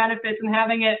manufacturing benefits and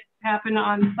having it happen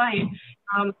on site.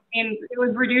 And it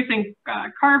was reducing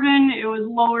carbon. It was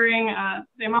lowering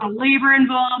the amount of labor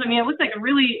involved. I mean, it looked like a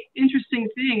really interesting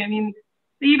thing. I mean,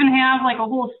 they even have like a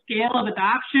whole scale of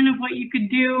adoption of what you could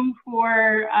do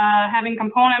for having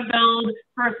component build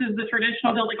versus the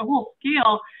traditional build, like a whole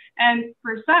scale. And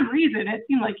for some reason, it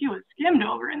seemed like it was skimmed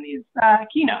over in these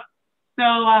keynotes. So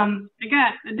I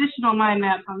got additional mind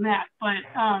maps on that. But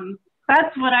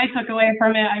that's what I took away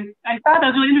from it. I thought that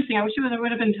was really interesting. I wish it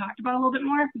would have been talked about a little bit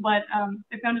more, but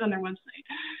I found it on their website.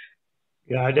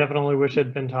 yeah, I definitely wish it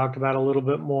had been talked about a little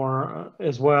bit more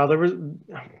as well.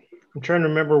 I'm trying to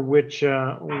remember which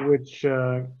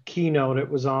keynote it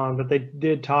was on, but they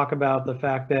did talk about the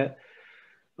fact that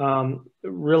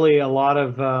really a lot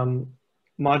of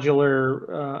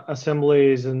modular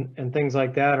assemblies and things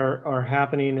like that are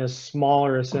happening as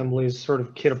smaller assemblies, sort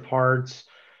of kit parts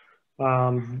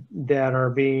that are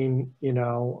being, you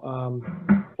know,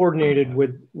 coordinated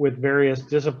with various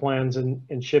disciplines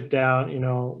and shipped out, you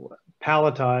know,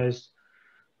 palletized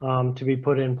to be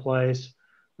put in place.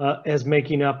 As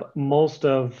making up most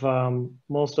of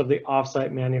the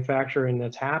offsite manufacturing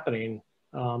that's happening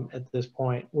at this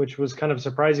point, which was kind of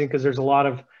surprising because there's a lot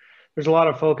of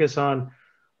focus on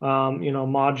you know,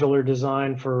 modular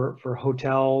design for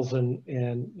hotels and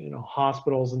you know,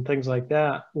 hospitals and things like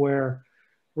that, where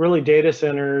really data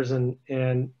centers and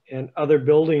other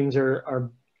buildings are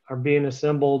being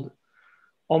assembled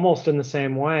almost in the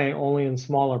same way, only in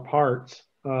smaller parts.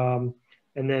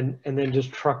 And then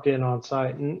just trucked in on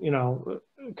site. And, you know,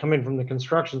 coming from the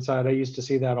construction side, I used to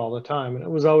see that all the time. And it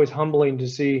was always humbling to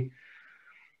see,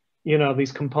 you know,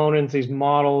 these components, these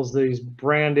models, these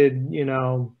branded, you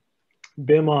know,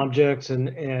 BIM objects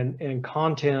and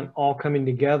content all coming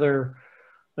together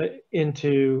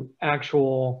into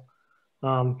actual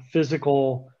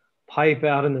physical pipe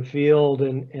out in the field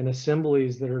and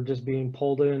assemblies that are just being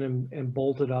pulled in and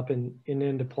bolted up and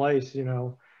into place, you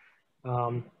know.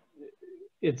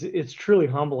 It's truly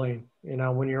humbling, you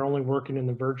know, when you're only working in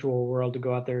the virtual world to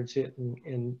go out there and see it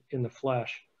in the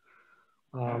flesh.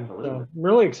 So I'm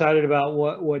really excited about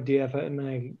what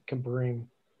DFMA can bring.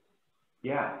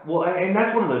 Yeah, well, and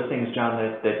that's one of those things, John,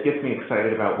 that gets me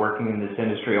excited about working in this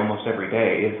industry almost every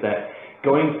day, is that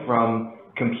going from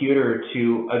computer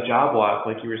to a job walk,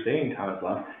 like you were saying,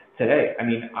 Tomislav, today. I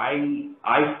mean,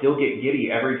 I still get giddy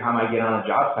every time I get on a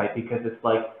job site because it's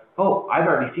like, oh, I've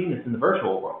already seen this in the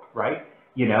virtual world, right?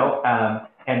 You know,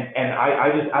 and I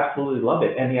just absolutely love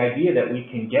it. And the idea that we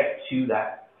can get to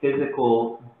that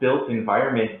physical built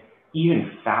environment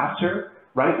even faster,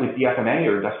 right, with DFMA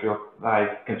or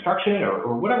industrialized construction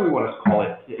or whatever we want to call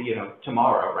it, you know,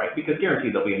 tomorrow, right? Because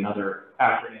guaranteed there'll be another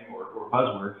acronym or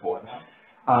buzzword for that.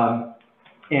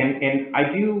 And I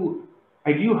do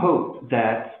hope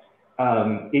that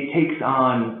it takes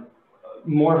on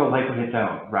more of a life of its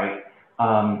own, right?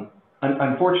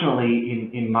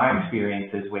 Unfortunately, in my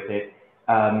experiences with it,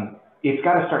 it's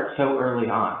got to start so early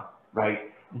on,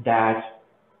 right, that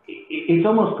it's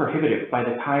almost prohibitive by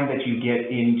the time that you get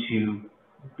into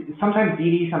sometimes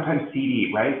DD, sometimes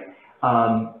CD, right?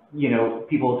 You know,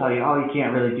 people will tell you, oh, you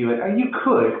can't really do it. You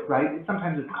could, right?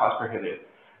 Sometimes it's cost prohibitive.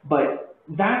 But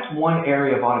that's one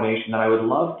area of automation that I would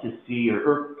love to see,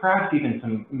 or perhaps even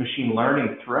some machine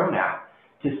learning thrown at,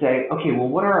 to say, okay, well,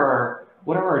 what are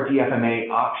our DFMA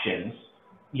options?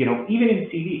 You know, even in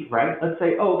CD, right? Let's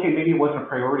say, oh, okay, maybe it wasn't a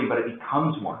priority, but it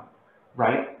becomes one,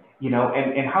 right? You know,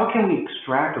 and how can we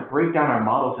extract or break down our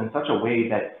models in such a way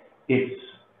that it's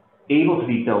able to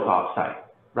be built off-site,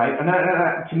 right?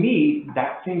 And to me,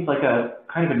 that seems like a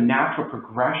kind of a natural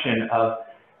progression of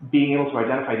being able to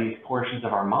identify these portions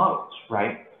of our models,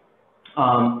 right?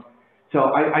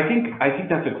 So I think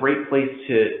that's a great place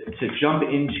to jump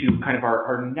into kind of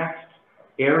our next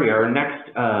area, our next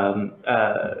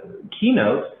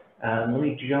keynote. Let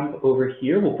me jump over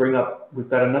here. We've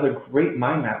got another great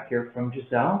mind map here from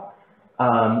Jisell.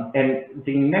 And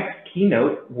the next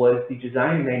keynote was the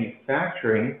design and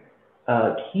manufacturing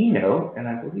keynote, and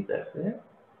I believe that's it.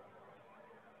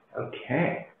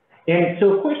 Okay. And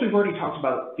so, of course, we've already talked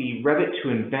about the Revit to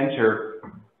Inventor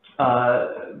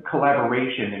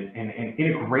collaboration and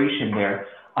integration there.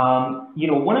 You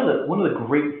know, one of the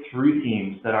great through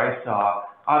themes that I saw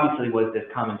obviously was this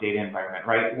common data environment,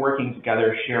 right? Working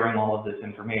together, sharing all of this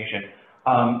information.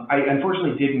 I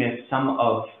unfortunately did miss some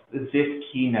of this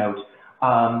keynote.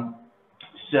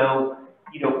 So,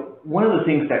 you know, one of the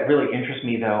things that really interests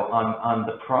me, though, on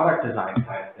the product design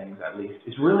side of things, at least,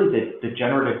 is really the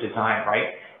generative design,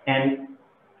 right? And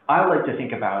I like to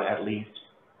think about, at least,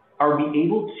 are we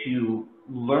able to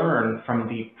learn from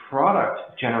the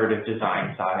product generative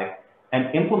design side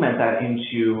and implement that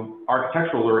into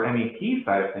architectural or MEP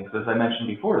side of things? As I mentioned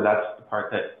before, that's the part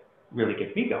that really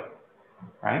gets me going,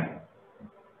 right?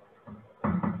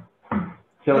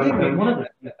 So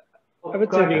I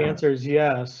would say the answer is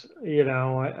yes. You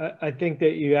know, I think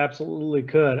that you absolutely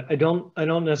could. I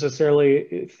don't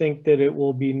necessarily think that it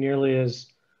will be nearly as,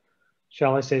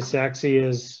 shall I say, sexy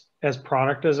as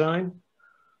product design.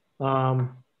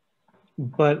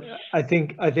 But I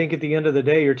think at the end of the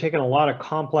day, you're taking a lot of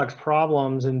complex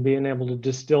problems and being able to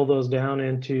distill those down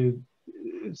into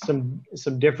some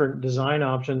different design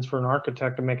options for an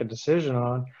architect to make a decision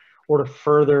on, or to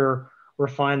further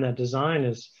refine that design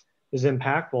is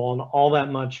impactful and all that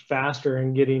much faster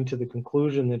in getting to the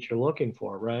conclusion that you're looking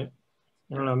for, right?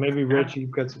 I don't know, maybe Rich,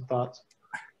 you've got some thoughts.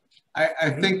 I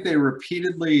think they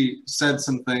repeatedly said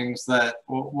some things that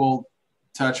we'll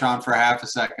touch on for half a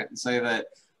second and say that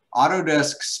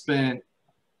Autodesk spent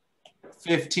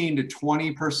 15 to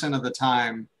 20% of the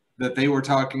time that they were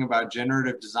talking about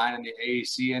generative design in the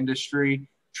AEC industry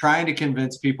trying to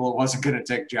convince people it wasn't going to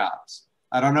take jobs.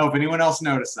 I don't know if anyone else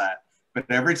noticed that, but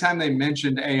every time they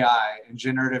mentioned AI and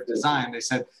generative design, they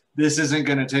said, this isn't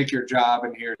going to take your job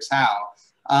and here's how.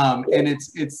 And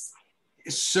it's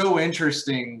so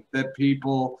interesting that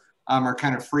people are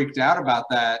kind of freaked out about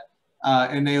that.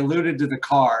 And they alluded to the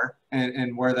car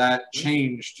and where that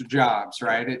changed jobs,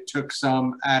 right? It took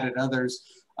some, added others.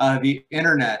 The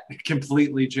internet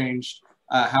completely changed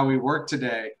how we work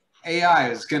today. AI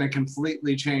is going to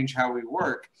completely change how we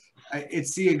work.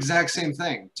 It's the exact same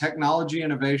thing. Technology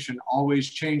innovation always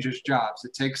changes jobs.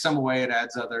 It takes some away, it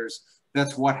adds others.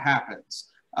 That's what happens.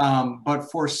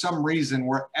 But for some reason,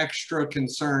 we're extra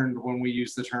concerned when we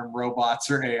use the term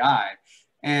robots or AI.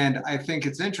 And I think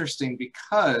it's interesting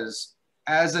because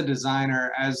as a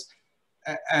designer,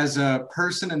 as a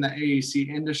person in the AEC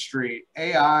industry,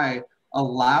 AI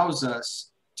allows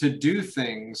us to do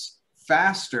things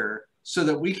faster so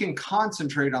that we can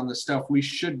concentrate on the stuff we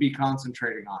should be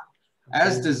concentrating on.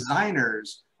 As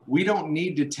designers, we don't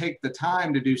need to take the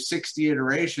time to do 60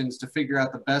 iterations to figure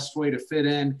out the best way to fit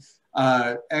in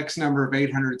X number of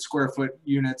 800 square foot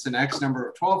units and X number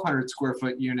of 1200 square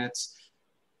foot units.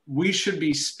 We should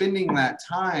be spending that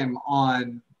time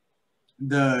on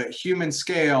the human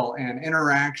scale and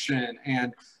interaction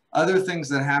and other things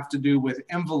that have to do with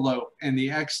envelope and the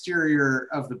exterior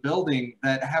of the building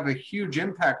that have a huge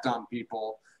impact on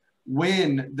people,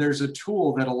 when there's a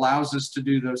tool that allows us to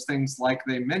do those things like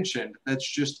they mentioned, that's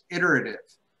just iterative.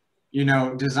 You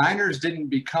know, designers didn't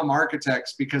become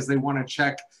architects because they want to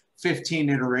check 15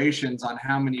 iterations on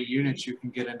how many units you can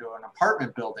get into an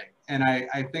apartment building. And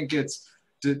I think it's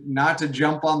not to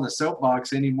jump on the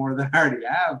soapbox any more than I already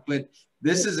have, but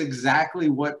this is exactly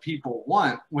what people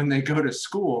want when they go to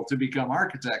school to become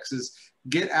architects, is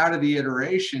get out of the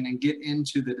iteration and get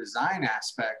into the design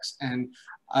aspects. And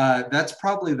that's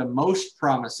probably the most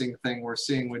promising thing we're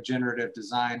seeing with generative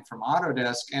design from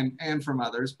Autodesk and from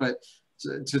others. But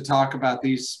to talk about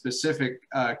these specific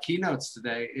keynotes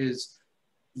today is,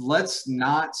 let's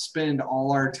not spend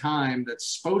all our time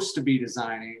that's supposed to be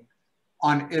designing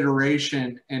on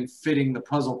iteration and fitting the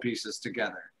puzzle pieces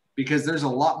together, because there's a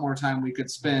lot more time we could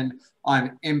spend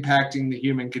on impacting the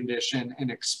human condition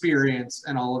and experience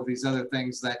and all of these other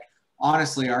things that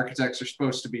honestly architects are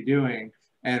supposed to be doing,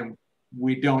 and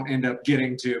we don't end up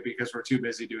getting to because we're too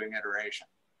busy doing iteration.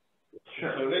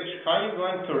 Sure. So Rich, how are you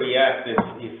going to react if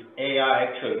AI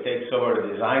actually takes over the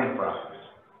design process?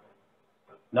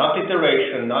 Not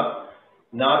iteration,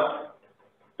 not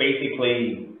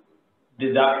basically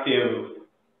deductive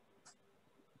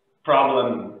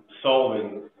problem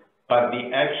solving, but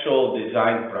the actual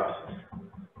design process.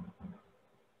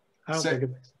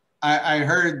 I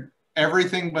heard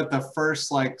everything but the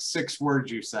first like 6 words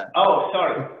you said. Oh,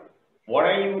 sorry. How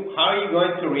are you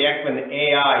going to react when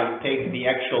AI takes the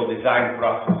actual design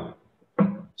process?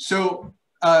 So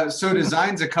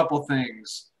design's a couple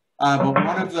things, but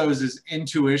one of those is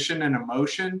intuition and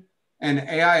emotion. And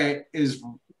AI is,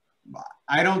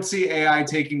 I don't see AI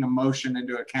taking emotion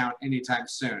into account anytime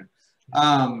soon.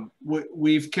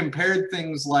 We've compared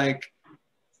things like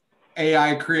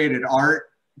AI created art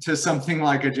to something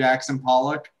like a Jackson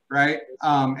Pollock, right?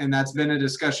 And that's been a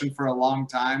discussion for a long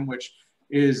time, which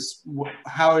is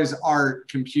how is art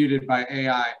computed by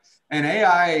AI? An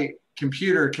AI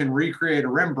computer can recreate a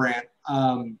Rembrandt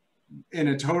in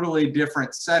a totally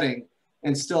different setting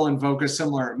and still invoke a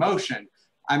similar emotion.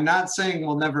 I'm not saying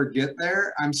we'll never get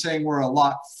there. I'm saying we're a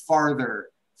lot farther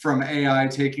from AI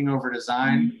taking over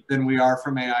design than we are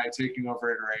from AI taking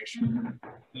over iteration.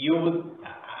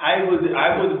 I would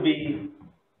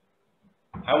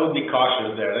be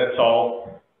cautious there. That's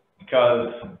all,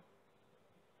 because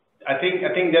I think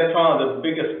that's one of the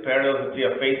biggest perils that we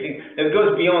are facing. That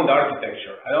goes beyond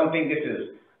architecture. I don't think this is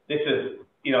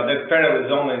that peril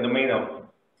is only in the domain of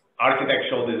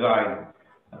architectural design.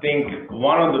 I think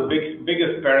one of the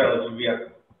biggest perils we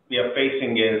are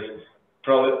facing is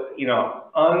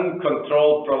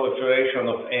uncontrolled proliferation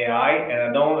of AI. And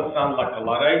I don't want to sound like a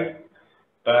Luddite,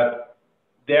 but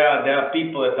there are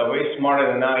people that are way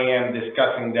smarter than I am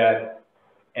discussing that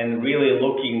and really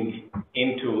looking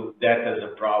into that as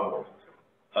a problem.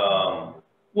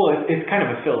 Well, it's kind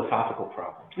of a philosophical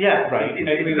problem. Yeah, right.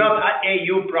 It's not an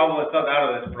AU problem. It's not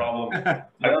Autodesk problem.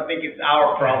 I don't think it's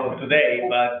our problem today,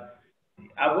 but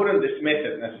I wouldn't dismiss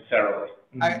it necessarily.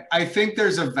 I think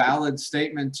there's a valid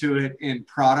statement to it in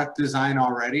product design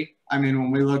already. I mean,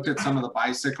 when we looked at some of the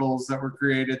bicycles that were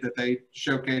created that they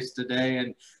showcased today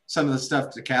and some of the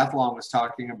stuff Decathlon was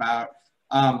talking about,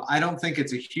 I don't think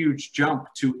it's a huge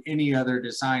jump to any other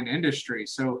design industry.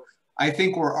 So I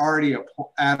think we're already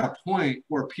at a point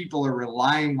where people are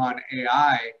relying on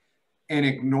AI and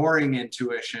ignoring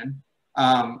intuition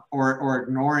or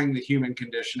ignoring the human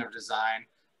condition of design.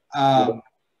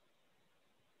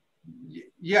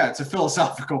 Yeah, it's a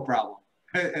philosophical problem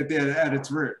at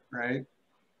its root, right?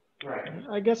 Right.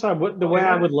 I guess the way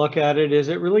I would look at it is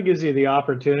it really gives you the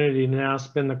opportunity to now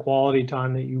spend the quality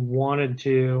time that you wanted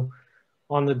to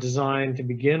on the design to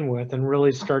begin with, and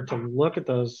really start to look at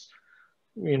those,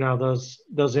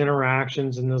 those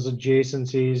interactions and those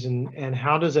adjacencies, and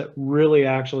how does it really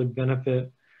actually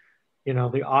benefit,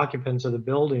 the occupants of the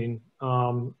building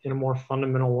in a more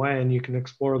fundamental way, and you can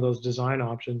explore those design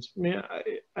options. I mean,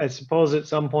 I suppose at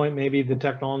some point maybe the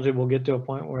technology will get to a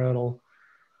point where it'll,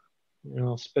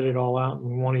 spit it all out and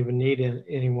we won't even need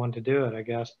anyone to do it, I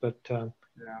guess. But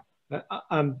yeah,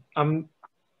 I'm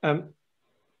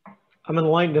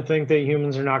enlightened to think that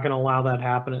humans are not going to allow that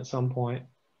happen at some point.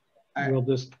 We'll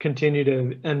just continue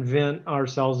to invent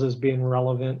ourselves as being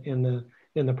relevant in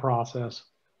the process.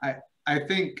 I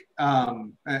think,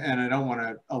 and I don't want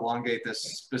to elongate this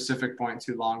specific point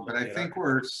too long, but I think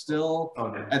we're still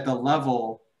at the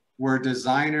level where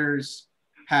designers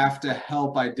have to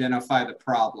help identify the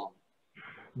problem.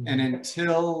 And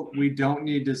until we don't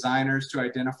need designers to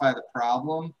identify the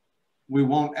problem, we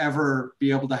won't ever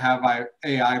be able to have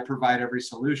AI provide every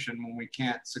solution when we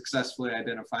can't successfully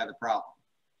identify the problem.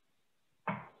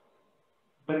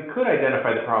 But it could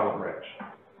identify the problem, Rich.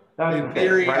 In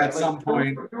theory, right? At some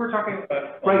point. We were talking,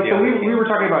 right, so we were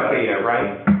talking about data,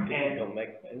 right?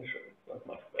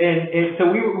 And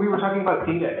so we were talking about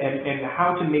data and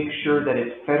how to make sure that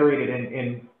it's federated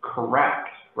and correct,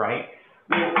 right?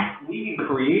 Well, we can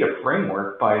create a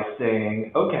framework by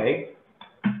saying, okay,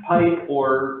 pipe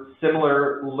or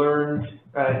similar learned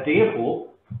data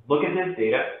pool, look at this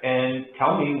data and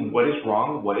tell me what is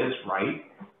wrong, what is right,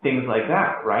 things like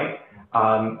that, right?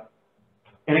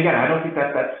 And again, I don't think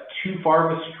that that's too far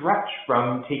of a stretch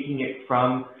from taking it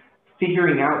from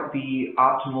figuring out the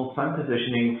optimal sun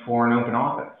positioning for an open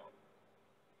office.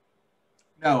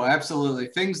 No, absolutely.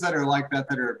 Things that are like that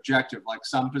are objective, like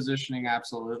sun positioning,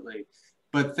 absolutely.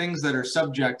 But things that are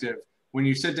subjective, when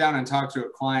you sit down and talk to a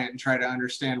client and try to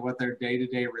understand what their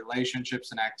day-to-day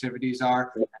relationships and activities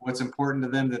are, what's important to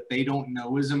them that they don't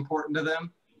know is important to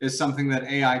them, is something that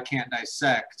AI can't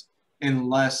dissect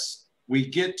unless we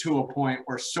get to a point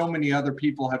where so many other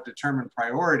people have determined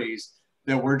priorities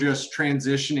that we're just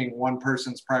transitioning one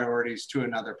person's priorities to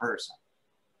another person.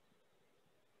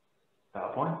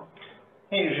 Valid point.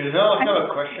 Hey, Jisell, I have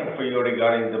a question for you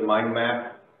regarding the mind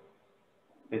map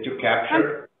that you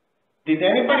captured. Did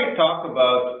anybody talk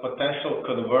about potential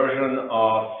conversion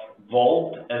of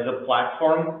Vault as a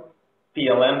platform,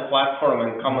 PLM platform,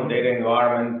 and common data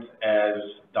environment as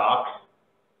docs?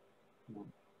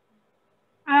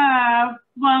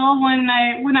 Well, when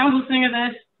I was listening to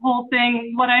this whole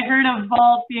thing, what I heard of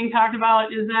Vault being talked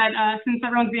about is that since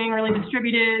everyone's being really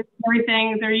distributed,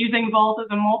 everything, they're using Vault as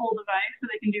a mobile device so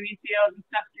they can do ECOs and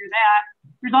stuff through that.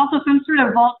 There's also some sort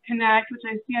of Vault Connect, which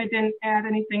I see I didn't add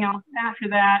anything else after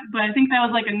that, but I think that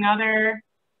was like another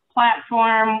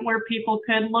platform where people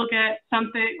could look at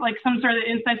something, like some sort of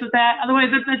insights with that.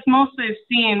 Otherwise, that's mostly I've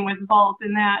seen with Vault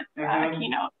in that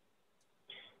keynote.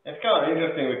 It's kind of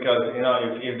interesting because, you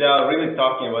know, if they are really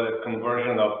talking about a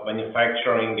conversion of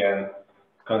manufacturing and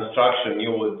construction,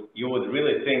 you would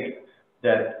really think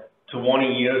that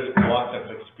 20 years plus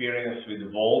of experience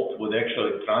with Vault would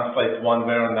actually translate one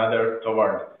way or another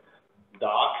toward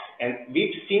docs. And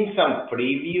we've seen some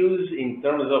previews in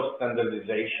terms of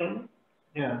standardization.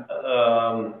 Yeah.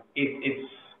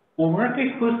 Well, weren't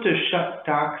they supposed to shut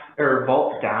docs or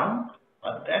Vault down?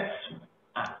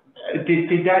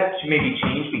 Did that maybe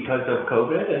change because of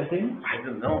COVID and things? I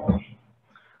don't know.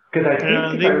 Because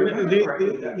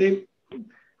I think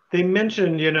they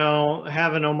mentioned, you know,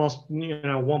 having almost, you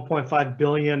know, 1.5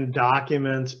 billion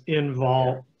documents in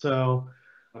Vault. So,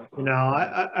 you know,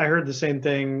 I heard the same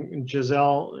thing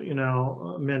Jisell, you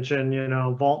know, mentioned, you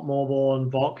know, Vault Mobile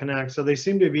and Vault Connect. So they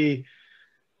seem to be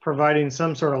providing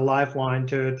some sort of lifeline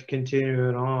to it to continue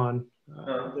it on.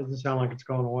 It doesn't sound like it's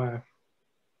going away.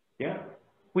 Yeah.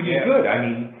 Which is good. I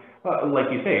mean, like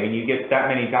you say, I mean, you get that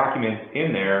many documents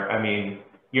in there. I mean,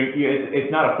 it's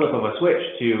not a flip of a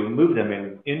switch to move them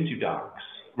into docs,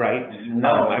 right?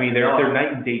 No. I mean, there are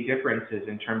night and day differences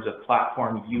in terms of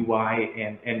platform UI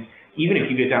and even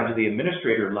if you get down to the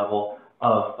administrator level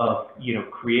of you know,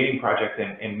 creating projects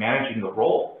and managing the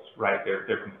roles, right?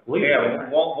 They're completely different.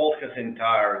 Vault has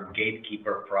entire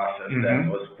gatekeeper process that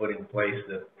was put in place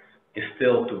that is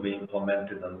still to be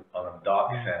implemented on a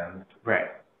docs end. Right.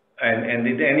 And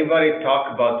did anybody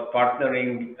talk about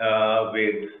partnering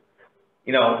with,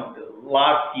 you know,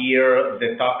 last year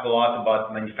they talked a lot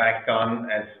about Gafcon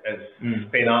as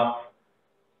spin-off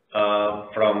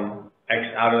from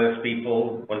ex-Autodesk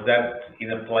people. Was that in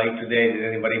a play today? Did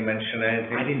anybody mention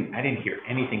anything? I didn't hear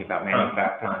anything about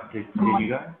Gafcon. Did you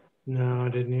guys? No, I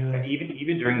didn't either.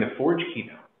 Even during the Forge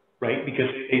keynote, right?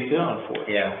 Because they sit on Forge.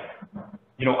 Yeah.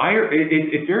 You know,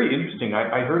 it's very interesting.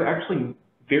 I heard actually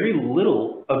very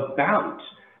little about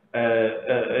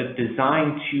a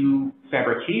design to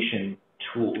fabrication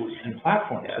tools and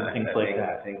platforms and things like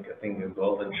that. I think the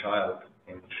Golden Child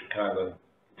in Chicago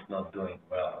is not doing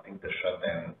well. I think they shut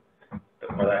down.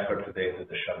 What I heard today is that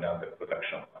they shut down the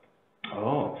production line.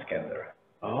 Oh. Skender.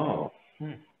 Oh.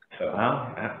 So well,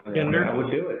 I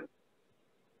would do it.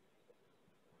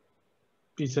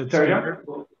 You said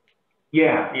Skender?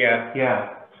 Yeah.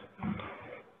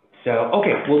 So,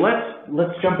 okay, well,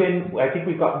 let's jump in. I think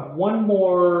we've got one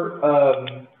more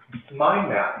mind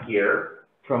map here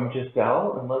from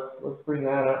Jisell, and let's bring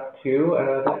that up too.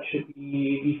 That should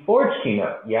be the Forge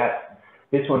keynote. Yes,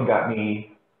 this one got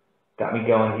me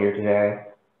going here today.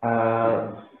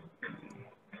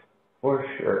 For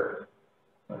sure.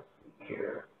 Let's see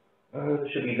here.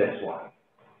 It should be this one.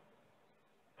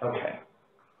 Okay.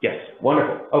 Yes,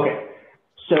 wonderful. Okay,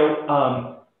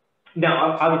 so.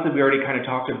 Now, obviously, we already kind of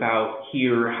talked about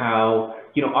here how,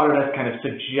 you know, Autodesk kind of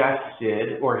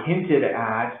suggested or hinted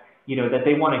at, you know, that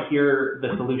they want to hear the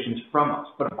solutions from us.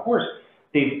 But of course,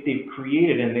 they've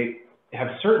created and they have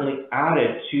certainly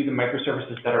added to the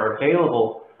microservices that are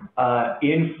available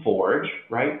in Forge,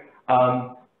 right?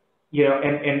 you know,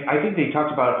 and I think they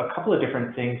talked about a couple of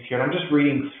different things here. And I'm just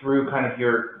reading through kind of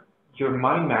your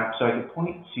mind map so I can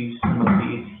point to some of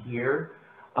these here.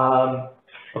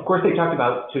 Of course, they talked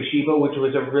about Toshiba, which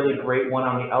was a really great one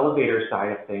on the elevator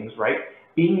side of things, right?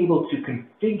 Being able to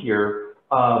configure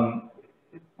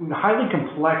highly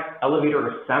complex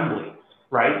elevator assemblies,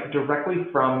 right, directly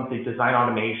from the design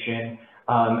automation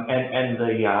and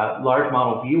the large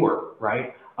model viewer,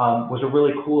 right, was a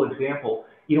really cool example.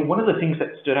 You know, one of the things that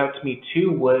stood out to me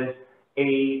too was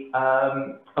a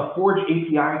Forge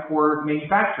API for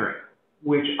manufacturing,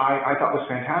 which I thought was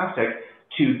fantastic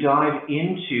to dive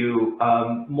into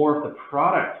more of the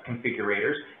product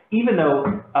configurators, even though,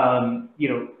 you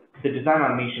know, the design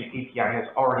automation API has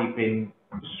already been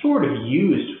sort of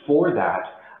used for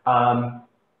that.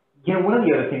 You know, one of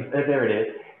the other things, there it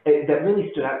is, that really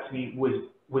stood out to me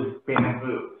was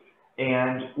Bamboo.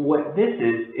 And what this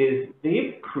is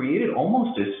they've created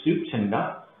almost a soup to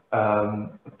nuts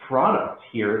product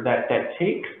here that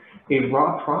takes a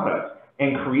raw product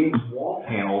and creates wall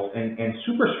panels and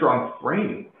super strong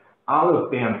framing out of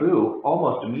bamboo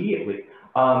almost immediately.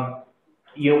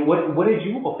 You know, what did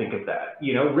you all think of that?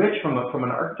 You know, Rich, from an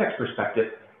architect's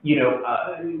perspective, you know,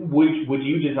 would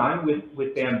you design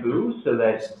with bamboo so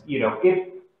that, you know, if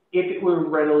it were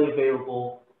readily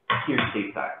available here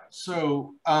stateside?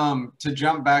 So to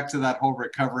jump back to that whole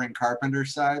recovering carpenter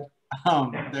side,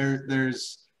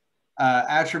 there's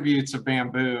attributes of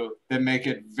bamboo that make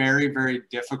it very, very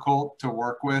difficult to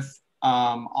work with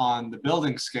on the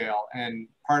building scale. And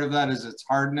part of that is its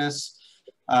hardness,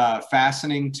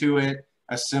 fastening to it,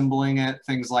 assembling it,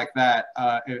 things like that.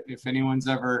 If anyone's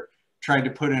ever tried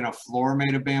to put in a floor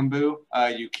made of bamboo,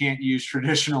 you can't use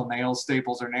traditional nails,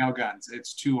 staples, or nail guns.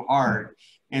 It's too hard.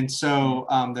 And so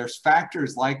there's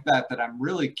factors like that that I'm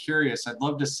really curious. I'd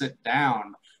love to sit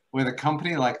down with a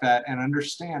company like that and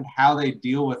understand how they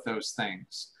deal with those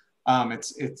things.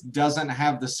 It doesn't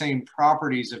have the same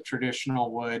properties of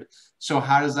traditional wood. So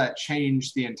how does that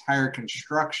change the entire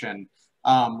construction?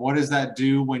 What does that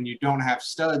do when you don't have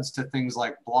studs to things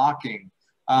like blocking,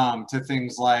 to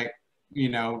things like, you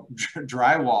know,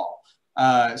 drywall?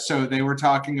 So they were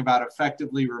talking about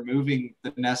effectively removing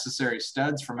the necessary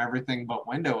studs from everything but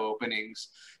window openings.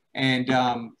 And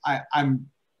I'm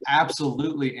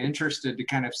absolutely interested to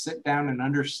kind of sit down and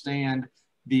understand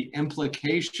the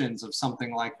implications of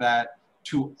something like that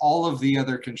to all of the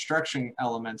other construction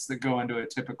elements that go into a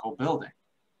typical building.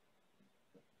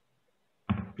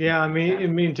 Yeah, I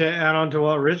mean to add on to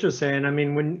what Rich was saying, I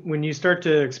mean, when you start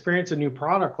to experience a new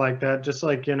product like that, just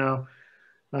like, you know,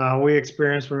 we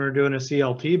experienced when we were doing a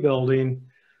CLT building,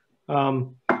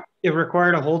 it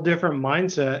required a whole different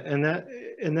mindset.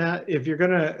 And that if you're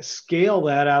going to scale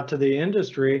that out to the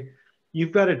industry,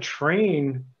 you've got to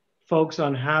train folks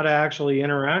on how to actually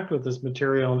interact with this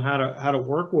material and how to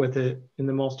work with it in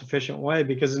the most efficient way.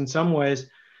 Because in some ways,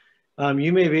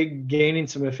 you may be gaining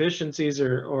some efficiencies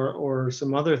or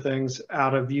some other things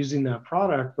out of using that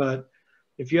product, but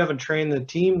if you haven't trained the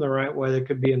team the right way, they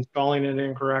could be installing it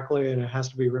incorrectly and it has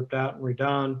to be ripped out and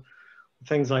redone,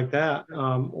 things like that.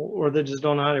 Or they just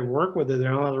don't know how to work with it. They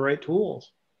don't have the right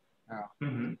tools. Yeah.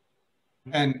 Mm-hmm.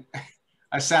 And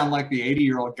I sound like the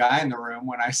 80-year-old guy in the room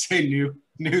when I say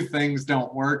new things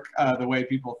don't work the way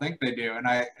people think they do. And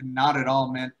I not at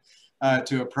all meant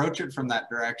to approach it from that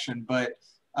direction. But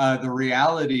the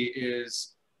reality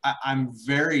is I'm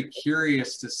very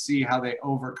curious to see how they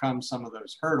overcome some of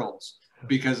those hurdles.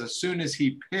 Because as soon as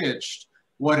he pitched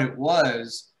what it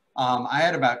was, I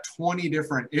had about 20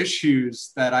 different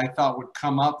issues that I thought would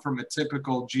come up from a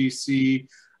typical GC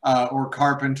or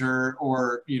carpenter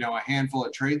or, you know, a handful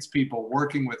of tradespeople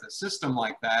working with a system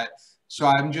like that. So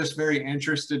I'm just very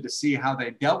interested to see how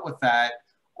they dealt with that,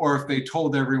 or if they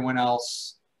told everyone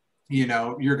else, you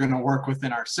know, you're going to work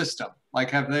within our system.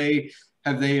 Like, have they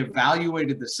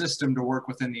evaluated the system to work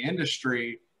within the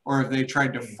industry? Or have they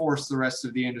tried to force the rest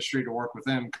of the industry to work with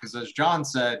them? Because as John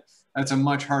said, that's a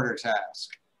much harder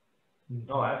task.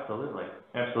 Oh, absolutely.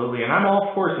 Absolutely. And I'm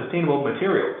all for sustainable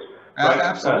materials. Right?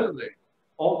 Absolutely.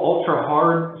 Ultra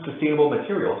hard sustainable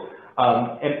materials.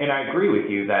 And I agree with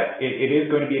you that it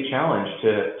is going to be a challenge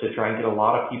to try and get a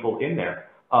lot of people in there,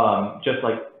 just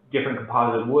like different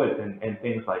composite woods and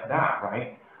things like that,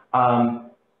 right?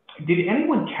 Did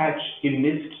anyone catch in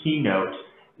this keynote,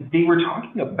 they were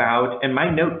talking about, and my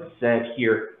note said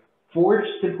here, Forge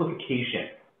simplification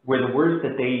were the words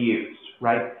that they used,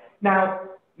 right? Now,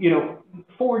 you know,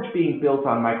 Forge being built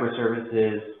on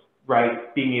microservices,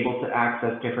 right? Being able to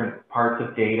access different parts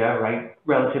of data, right?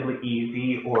 Relatively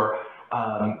easy, or,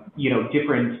 you know,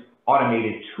 different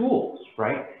automated tools,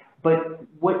 right? But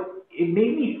what it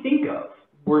made me think of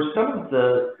were some of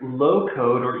the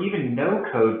low-code or even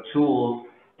no-code tools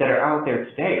that are out there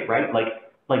today, right?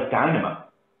 Like Dynamo,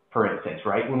 for instance,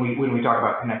 right? When we talk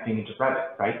about connecting into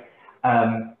Revit, right?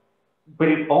 But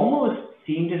it almost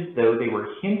seemed as though they were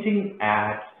hinting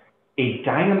at a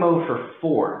Dynamo for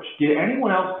Forge. Did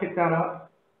anyone else pick that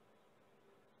up?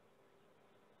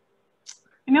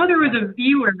 I know there was a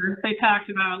viewer they talked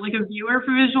about, like a viewer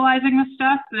for visualizing the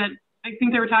stuff that I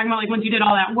think they were talking about, like once you did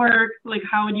all that work, like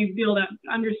how would you be able to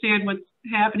understand what's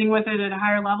happening with it at a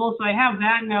higher level? So I have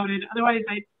that noted. Otherwise,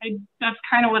 that's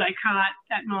kind of what I caught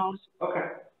at most. Okay.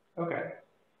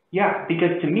 Yeah,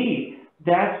 because to me,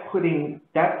 that's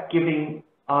giving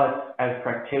us as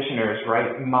practitioners,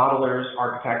 right, modelers,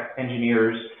 architects,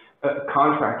 engineers,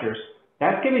 contractors,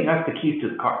 that's giving us the keys to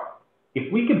the car.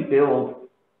 If we can build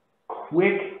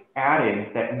quick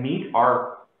add-ins that meet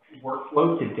our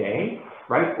workflow today,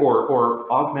 right, or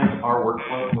augment our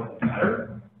workflow with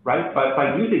better, right,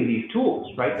 by using these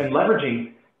tools, right, and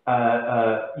leveraging,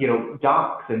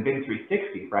 Docs and BIM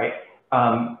 360, right,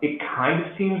 it kind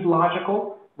of seems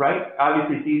logical, right?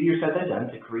 Obviously, it's easier said than done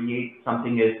to create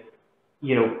something as,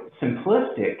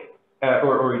 simplistic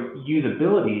or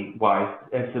usability-wise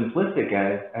as simplistic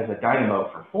as a Dynamo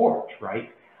for Forge, right?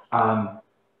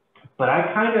 But I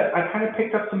kind of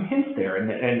picked up some hints there,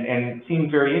 and it seemed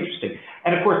very interesting.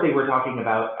 And of course, they were talking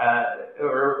about,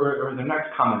 or the next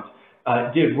comment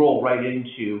did roll right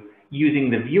into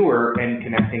using the viewer and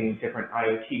connecting different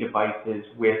IoT devices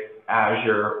with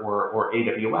Azure or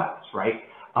AWS, right?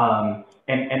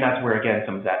 And that's where, again,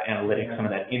 some of that analytics, some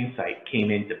of that insight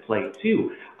came into play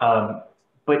too.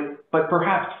 But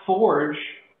perhaps Forge,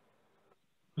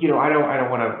 I don't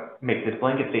want to make this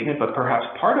blanket statement, but perhaps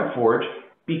part of Forge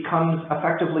becomes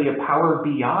effectively a Power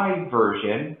BI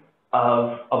version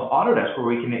of Autodesk, where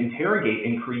we can interrogate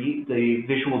and create the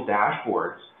visual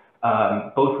dashboards,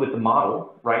 both with the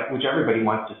model, right, which everybody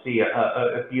wants to see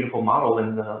a beautiful model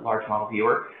in the large model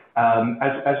viewer,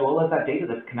 as well as that data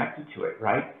that's connected to it,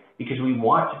 right? Because we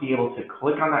want to be able to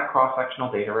click on that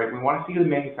cross-sectional data, right? We want to see who the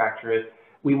manufacturer is.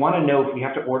 We want to know if we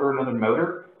have to order another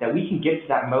motor, that we can get to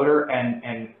that motor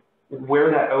and where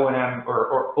that O&M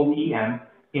or OEM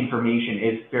information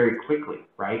is very quickly,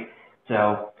 right?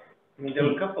 So, I mean, there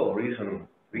were a couple of recent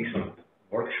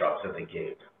workshops that they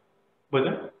gave. Was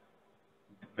it?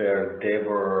 Where they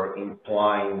were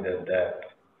implying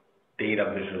that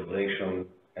data visualization,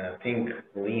 and I think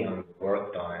Leon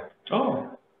worked on it.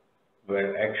 Oh.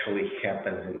 Where it actually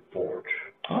happens in Forge.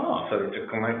 Oh. So it's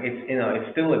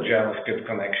it's still a JavaScript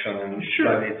connection, and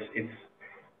sure. But it's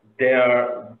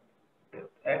there.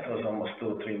 That was almost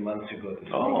 2 or 3 months ago.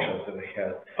 These workshops that we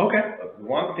had. Okay. But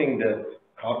one thing that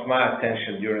caught my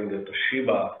attention during the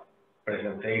Toshiba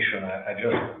presentation, I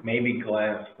just maybe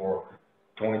glanced for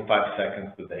 25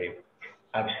 seconds today.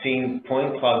 I've seen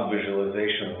point cloud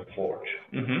visualization in Forge.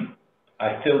 Mm-hmm.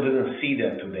 I still didn't see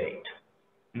that to date.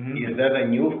 Mm-hmm. Is that a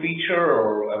new feature,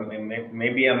 or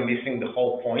maybe I'm missing the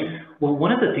whole point? Well,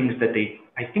 one of the things that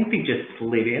I think they just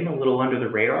slid in a little under the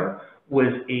radar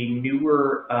was a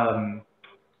newer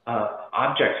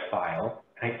object file.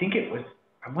 I think I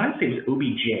want to say it was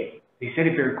OBJ. They said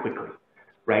it very quickly,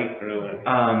 right? Really?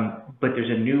 But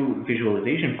there's a new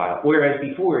visualization file, whereas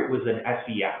before it was an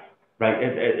SVF, right?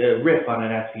 A riff on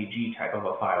an SVG type of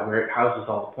a file where it houses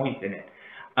all the points in it.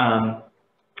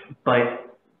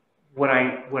 But what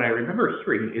I remember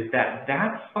hearing is that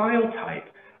file type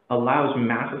allows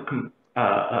massive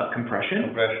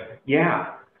compression.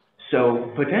 Yeah.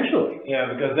 So potentially.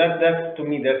 Yeah, because that's to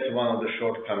me, that's one of the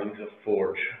shortcomings of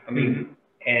Forge. I mean,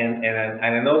 and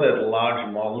I know that large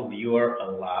model viewer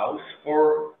allows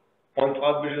for point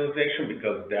cloud visualization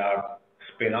because there are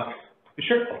spin-offs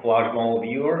of large model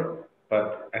viewer,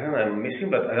 but I don't know, I'm missing,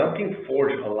 but I don't think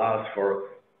Forge allows for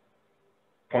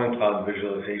point cloud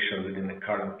visualization within the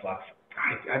current platform.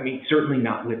 I mean, certainly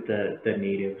not with the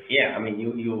native. Yeah, I mean,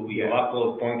 you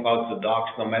upload point clouds to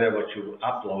Docs, no matter what you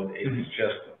upload, it's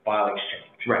just a file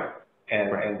exchange. Right.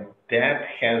 And that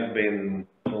has been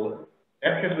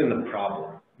the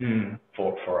problem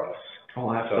for us.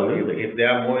 Oh, absolutely. So if they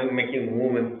are making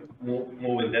move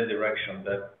in that direction,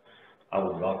 that I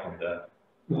would welcome that.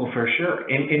 Well, for sure.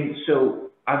 And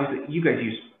so obviously you guys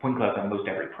use point clouds on most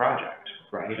every project,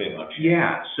 right? Pretty much.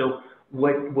 Yeah. So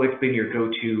what's been your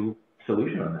go-to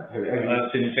solution on that?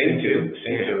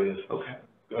 Clayco is okay.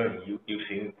 Good. You've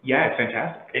seen it. Yeah, it's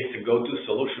fantastic. It's a go-to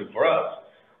solution for us.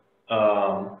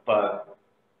 But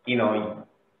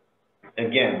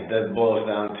again, that boils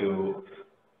down to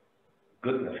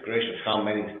goodness gracious, how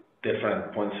many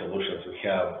different point solutions we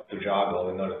have to juggle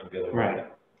in order to get it right.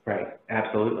 Right.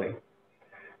 Absolutely.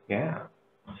 Yeah.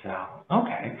 So,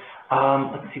 okay.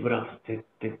 Let's see what else did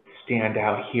stand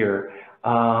out here.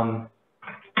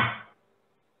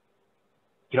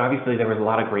 Obviously there was a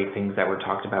lot of great things that were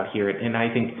talked about here, and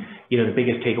I think, the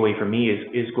biggest takeaway for me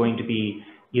is going to be,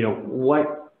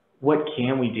 what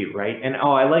can we do, right? And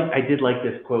I did like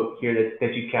this quote here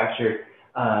that you captured,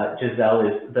 Jisell,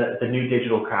 is the new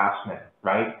digital craftsman,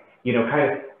 right?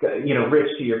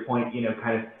 Rich, to your point,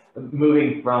 kind of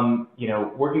moving from,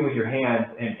 working with your hands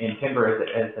and timber as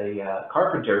a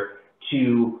carpenter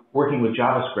to working with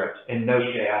JavaScript and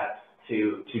Node.js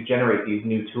to generate these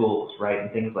new tools, right,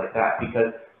 and things like that.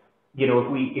 Because, if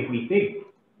we think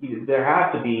there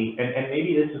has to be, and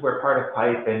maybe this is where part of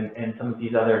Pipe and some of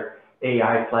these other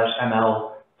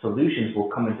AI/ML solutions will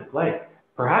come into play.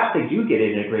 Perhaps they do get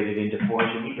integrated into Forge,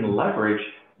 and we can leverage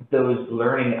those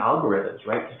learning algorithms,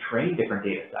 right, to train different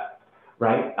data sets,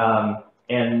 right?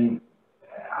 And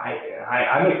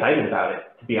I'm excited about it,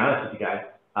 to be honest with you guys.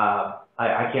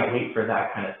 I can't wait for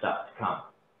that kind of stuff to come.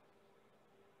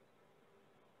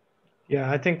 Yeah,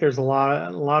 I think there's a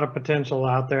lot of potential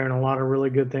out there, and a lot of really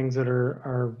good things that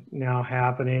are now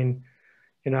happening.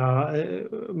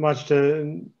 Much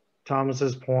to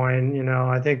Thomas's point,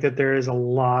 I think that there is a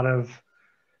lot of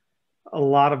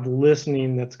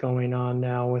listening that's going on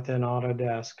now within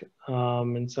Autodesk,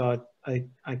 and so I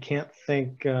can't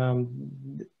think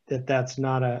that's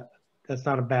not a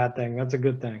bad thing. That's a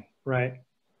good thing, right?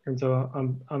 And so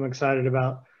I'm excited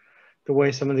about the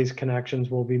way some of these connections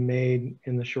will be made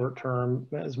in the short term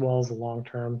as well as the long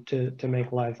term to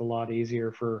make life a lot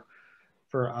easier for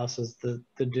us as the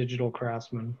digital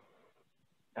craftsmen.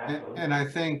 And I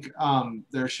think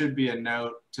there should be a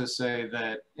note to say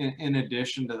that in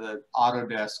addition to the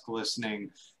Autodesk listening,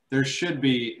 there should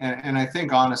be, and I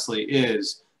think honestly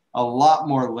is, a lot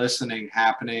more listening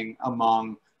happening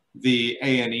among the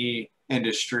A&E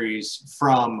industries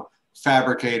from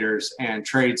fabricators and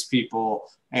tradespeople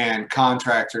and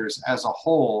contractors as a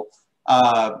whole,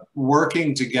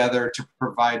 working together to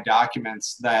provide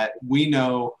documents that we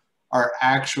know are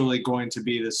actually going to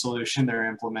be the solution they're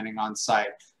implementing on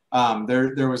site.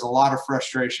 There was a lot of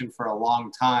frustration for a long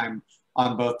time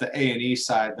on both the A&E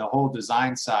side, the whole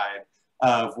design side,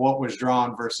 of what was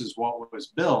drawn versus what was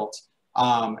built.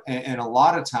 And a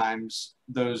lot of times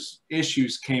those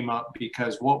issues came up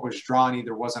because what was drawn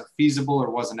either wasn't feasible or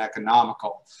wasn't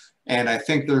economical. And I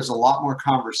think there's a lot more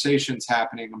conversations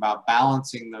happening about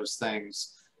balancing those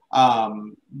things,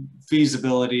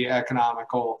 feasibility,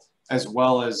 economical, as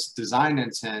well as design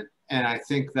intent. And I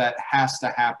think that has to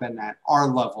happen at our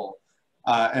level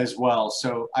as well.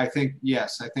 So I think,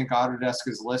 yes, I think Autodesk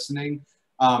is listening.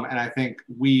 And I think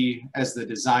we as the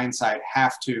design side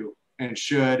have to and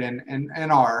should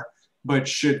and are, but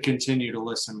should continue to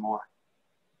listen more.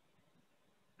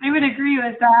 I would agree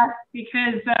with that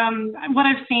because what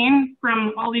I've seen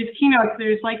from all these keynotes,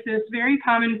 there's like this very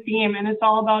common theme, and it's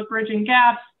all about bridging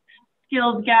gaps,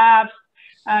 skills gaps,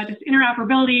 just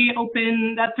interoperability,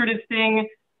 open, that sort of thing.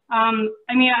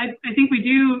 I mean, I think we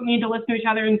do need to listen to each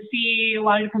other and see a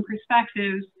lot of different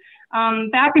perspectives.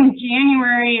 Back in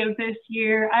January of this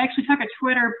year, I actually took a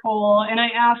Twitter poll and I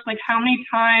asked like how many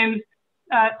times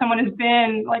someone has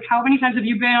been, like how many times have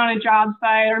you been on a job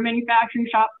site or manufacturing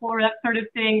shop floor, that sort of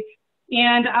thing.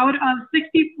 And out of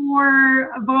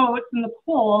 64 votes in the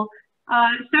poll,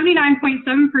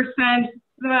 79.7%,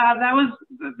 that was,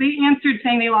 they answered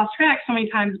saying they lost track so many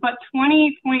times, but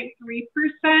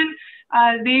 20.3%,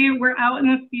 they were out in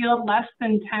the field less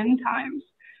than 10 times.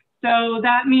 So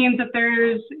that means that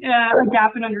there's a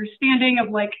gap in understanding of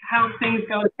like how things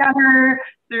go together.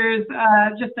 There's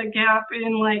just a gap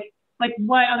in like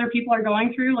what other people are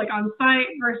going through, like on site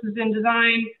versus in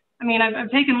design. I mean,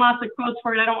 I've taken lots of quotes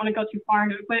for it. I don't want to go too far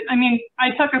into it, but I mean, I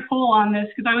took a poll on this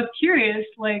because I was curious,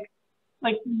 like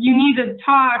you need to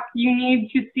talk, you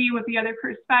need to see what the other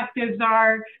perspectives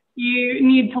are. You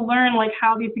need to learn like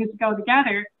how these things go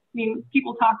together. I mean,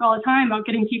 people talk all the time about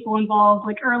getting people involved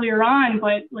like earlier on,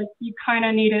 but like you kind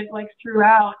of need it like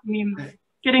throughout. I mean,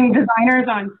 getting designers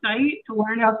on site to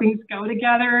learn how things go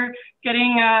together,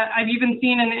 getting, I've even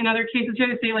seen in other cases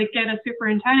here, they like get a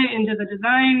superintendent into the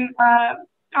design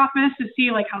office to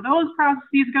see like how those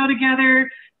processes go together.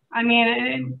 I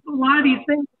mean, a lot of these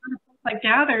things I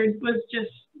gathered was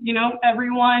just, you know,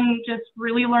 everyone just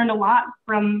really learned a lot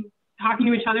from talking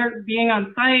to each other, being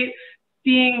on site,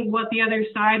 seeing what the other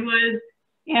side was.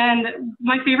 And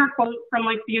my favorite quote from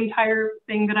like the entire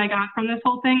thing that I got from this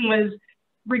whole thing was,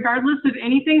 regardless of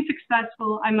anything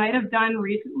successful I might have done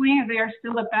recently, they are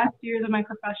still the best years of my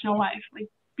professional life, like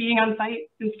being on site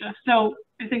and stuff. So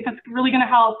I think that's really going to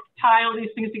help tie all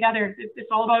these things together. It's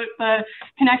all about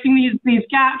connecting these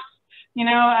gaps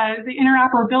the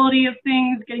interoperability of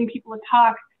things, getting people to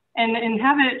talk, and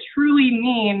have it truly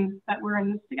mean that we're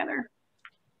in this together.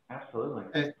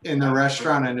 Absolutely. In the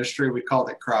restaurant industry, we called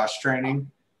it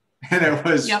cross-training. And it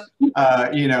was, yep.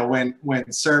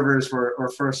 When servers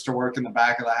were forced to work in the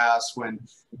back of the house, when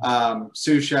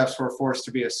sous chefs were forced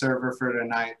to be a server for the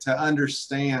night, to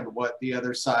understand what the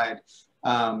other side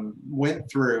went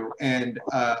through. And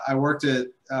I worked at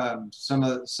some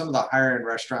of the higher end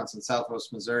restaurants in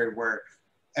Southwest Missouri, where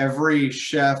every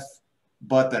chef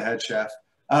but the head chef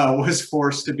was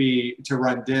forced to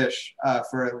run dish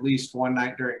for at least one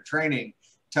night during training,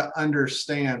 to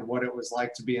understand what it was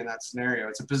like to be in that scenario.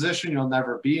 It's a position you'll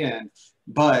never be in,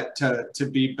 but to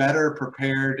be better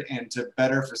prepared and to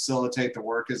better facilitate the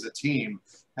work as a team.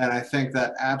 And I think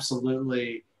that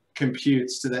absolutely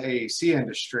computes to the AEC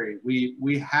industry.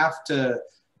 We have to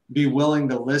be willing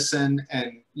to listen,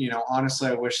 and honestly,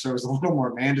 I wish there was a little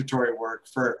more mandatory work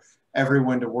for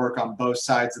everyone to work on both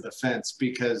sides of the fence,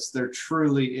 because there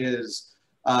truly is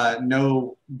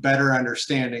no better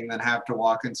understanding than have to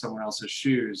walk in someone else's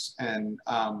shoes. And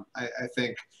I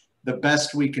think the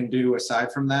best we can do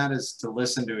aside from that is to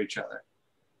listen to each other.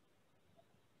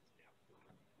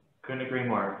 Couldn't agree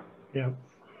more. Yeah.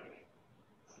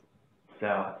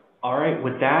 So, all right,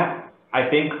 with that, I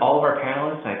thank all of our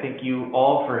panelists. I thank you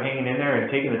all for hanging in there and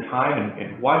taking the time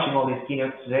and watching all these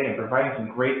keynotes today and providing some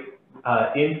great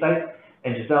insights.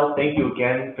 And Jisell, thank you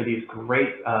again for these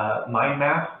great mind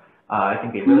maps. I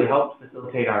think they really helped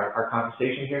facilitate our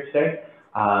conversation here today.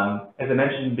 As I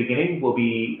mentioned in the beginning, we'll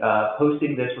be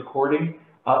posting this recording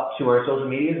up to our social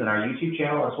medias and our YouTube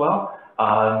channel as well.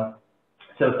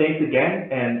 So thanks again,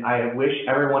 and I wish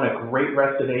everyone a great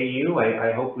rest of AU.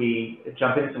 I hope we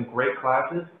jump into some great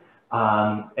classes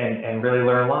and really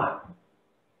learn a lot.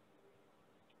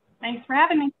 Thanks for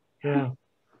having me. Yeah.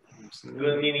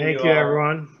 Good meeting Thank you you, all.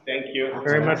 everyone. Thank you.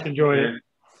 Very much enjoyed it.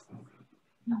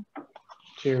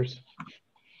 Cheers.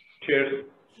 Cheers.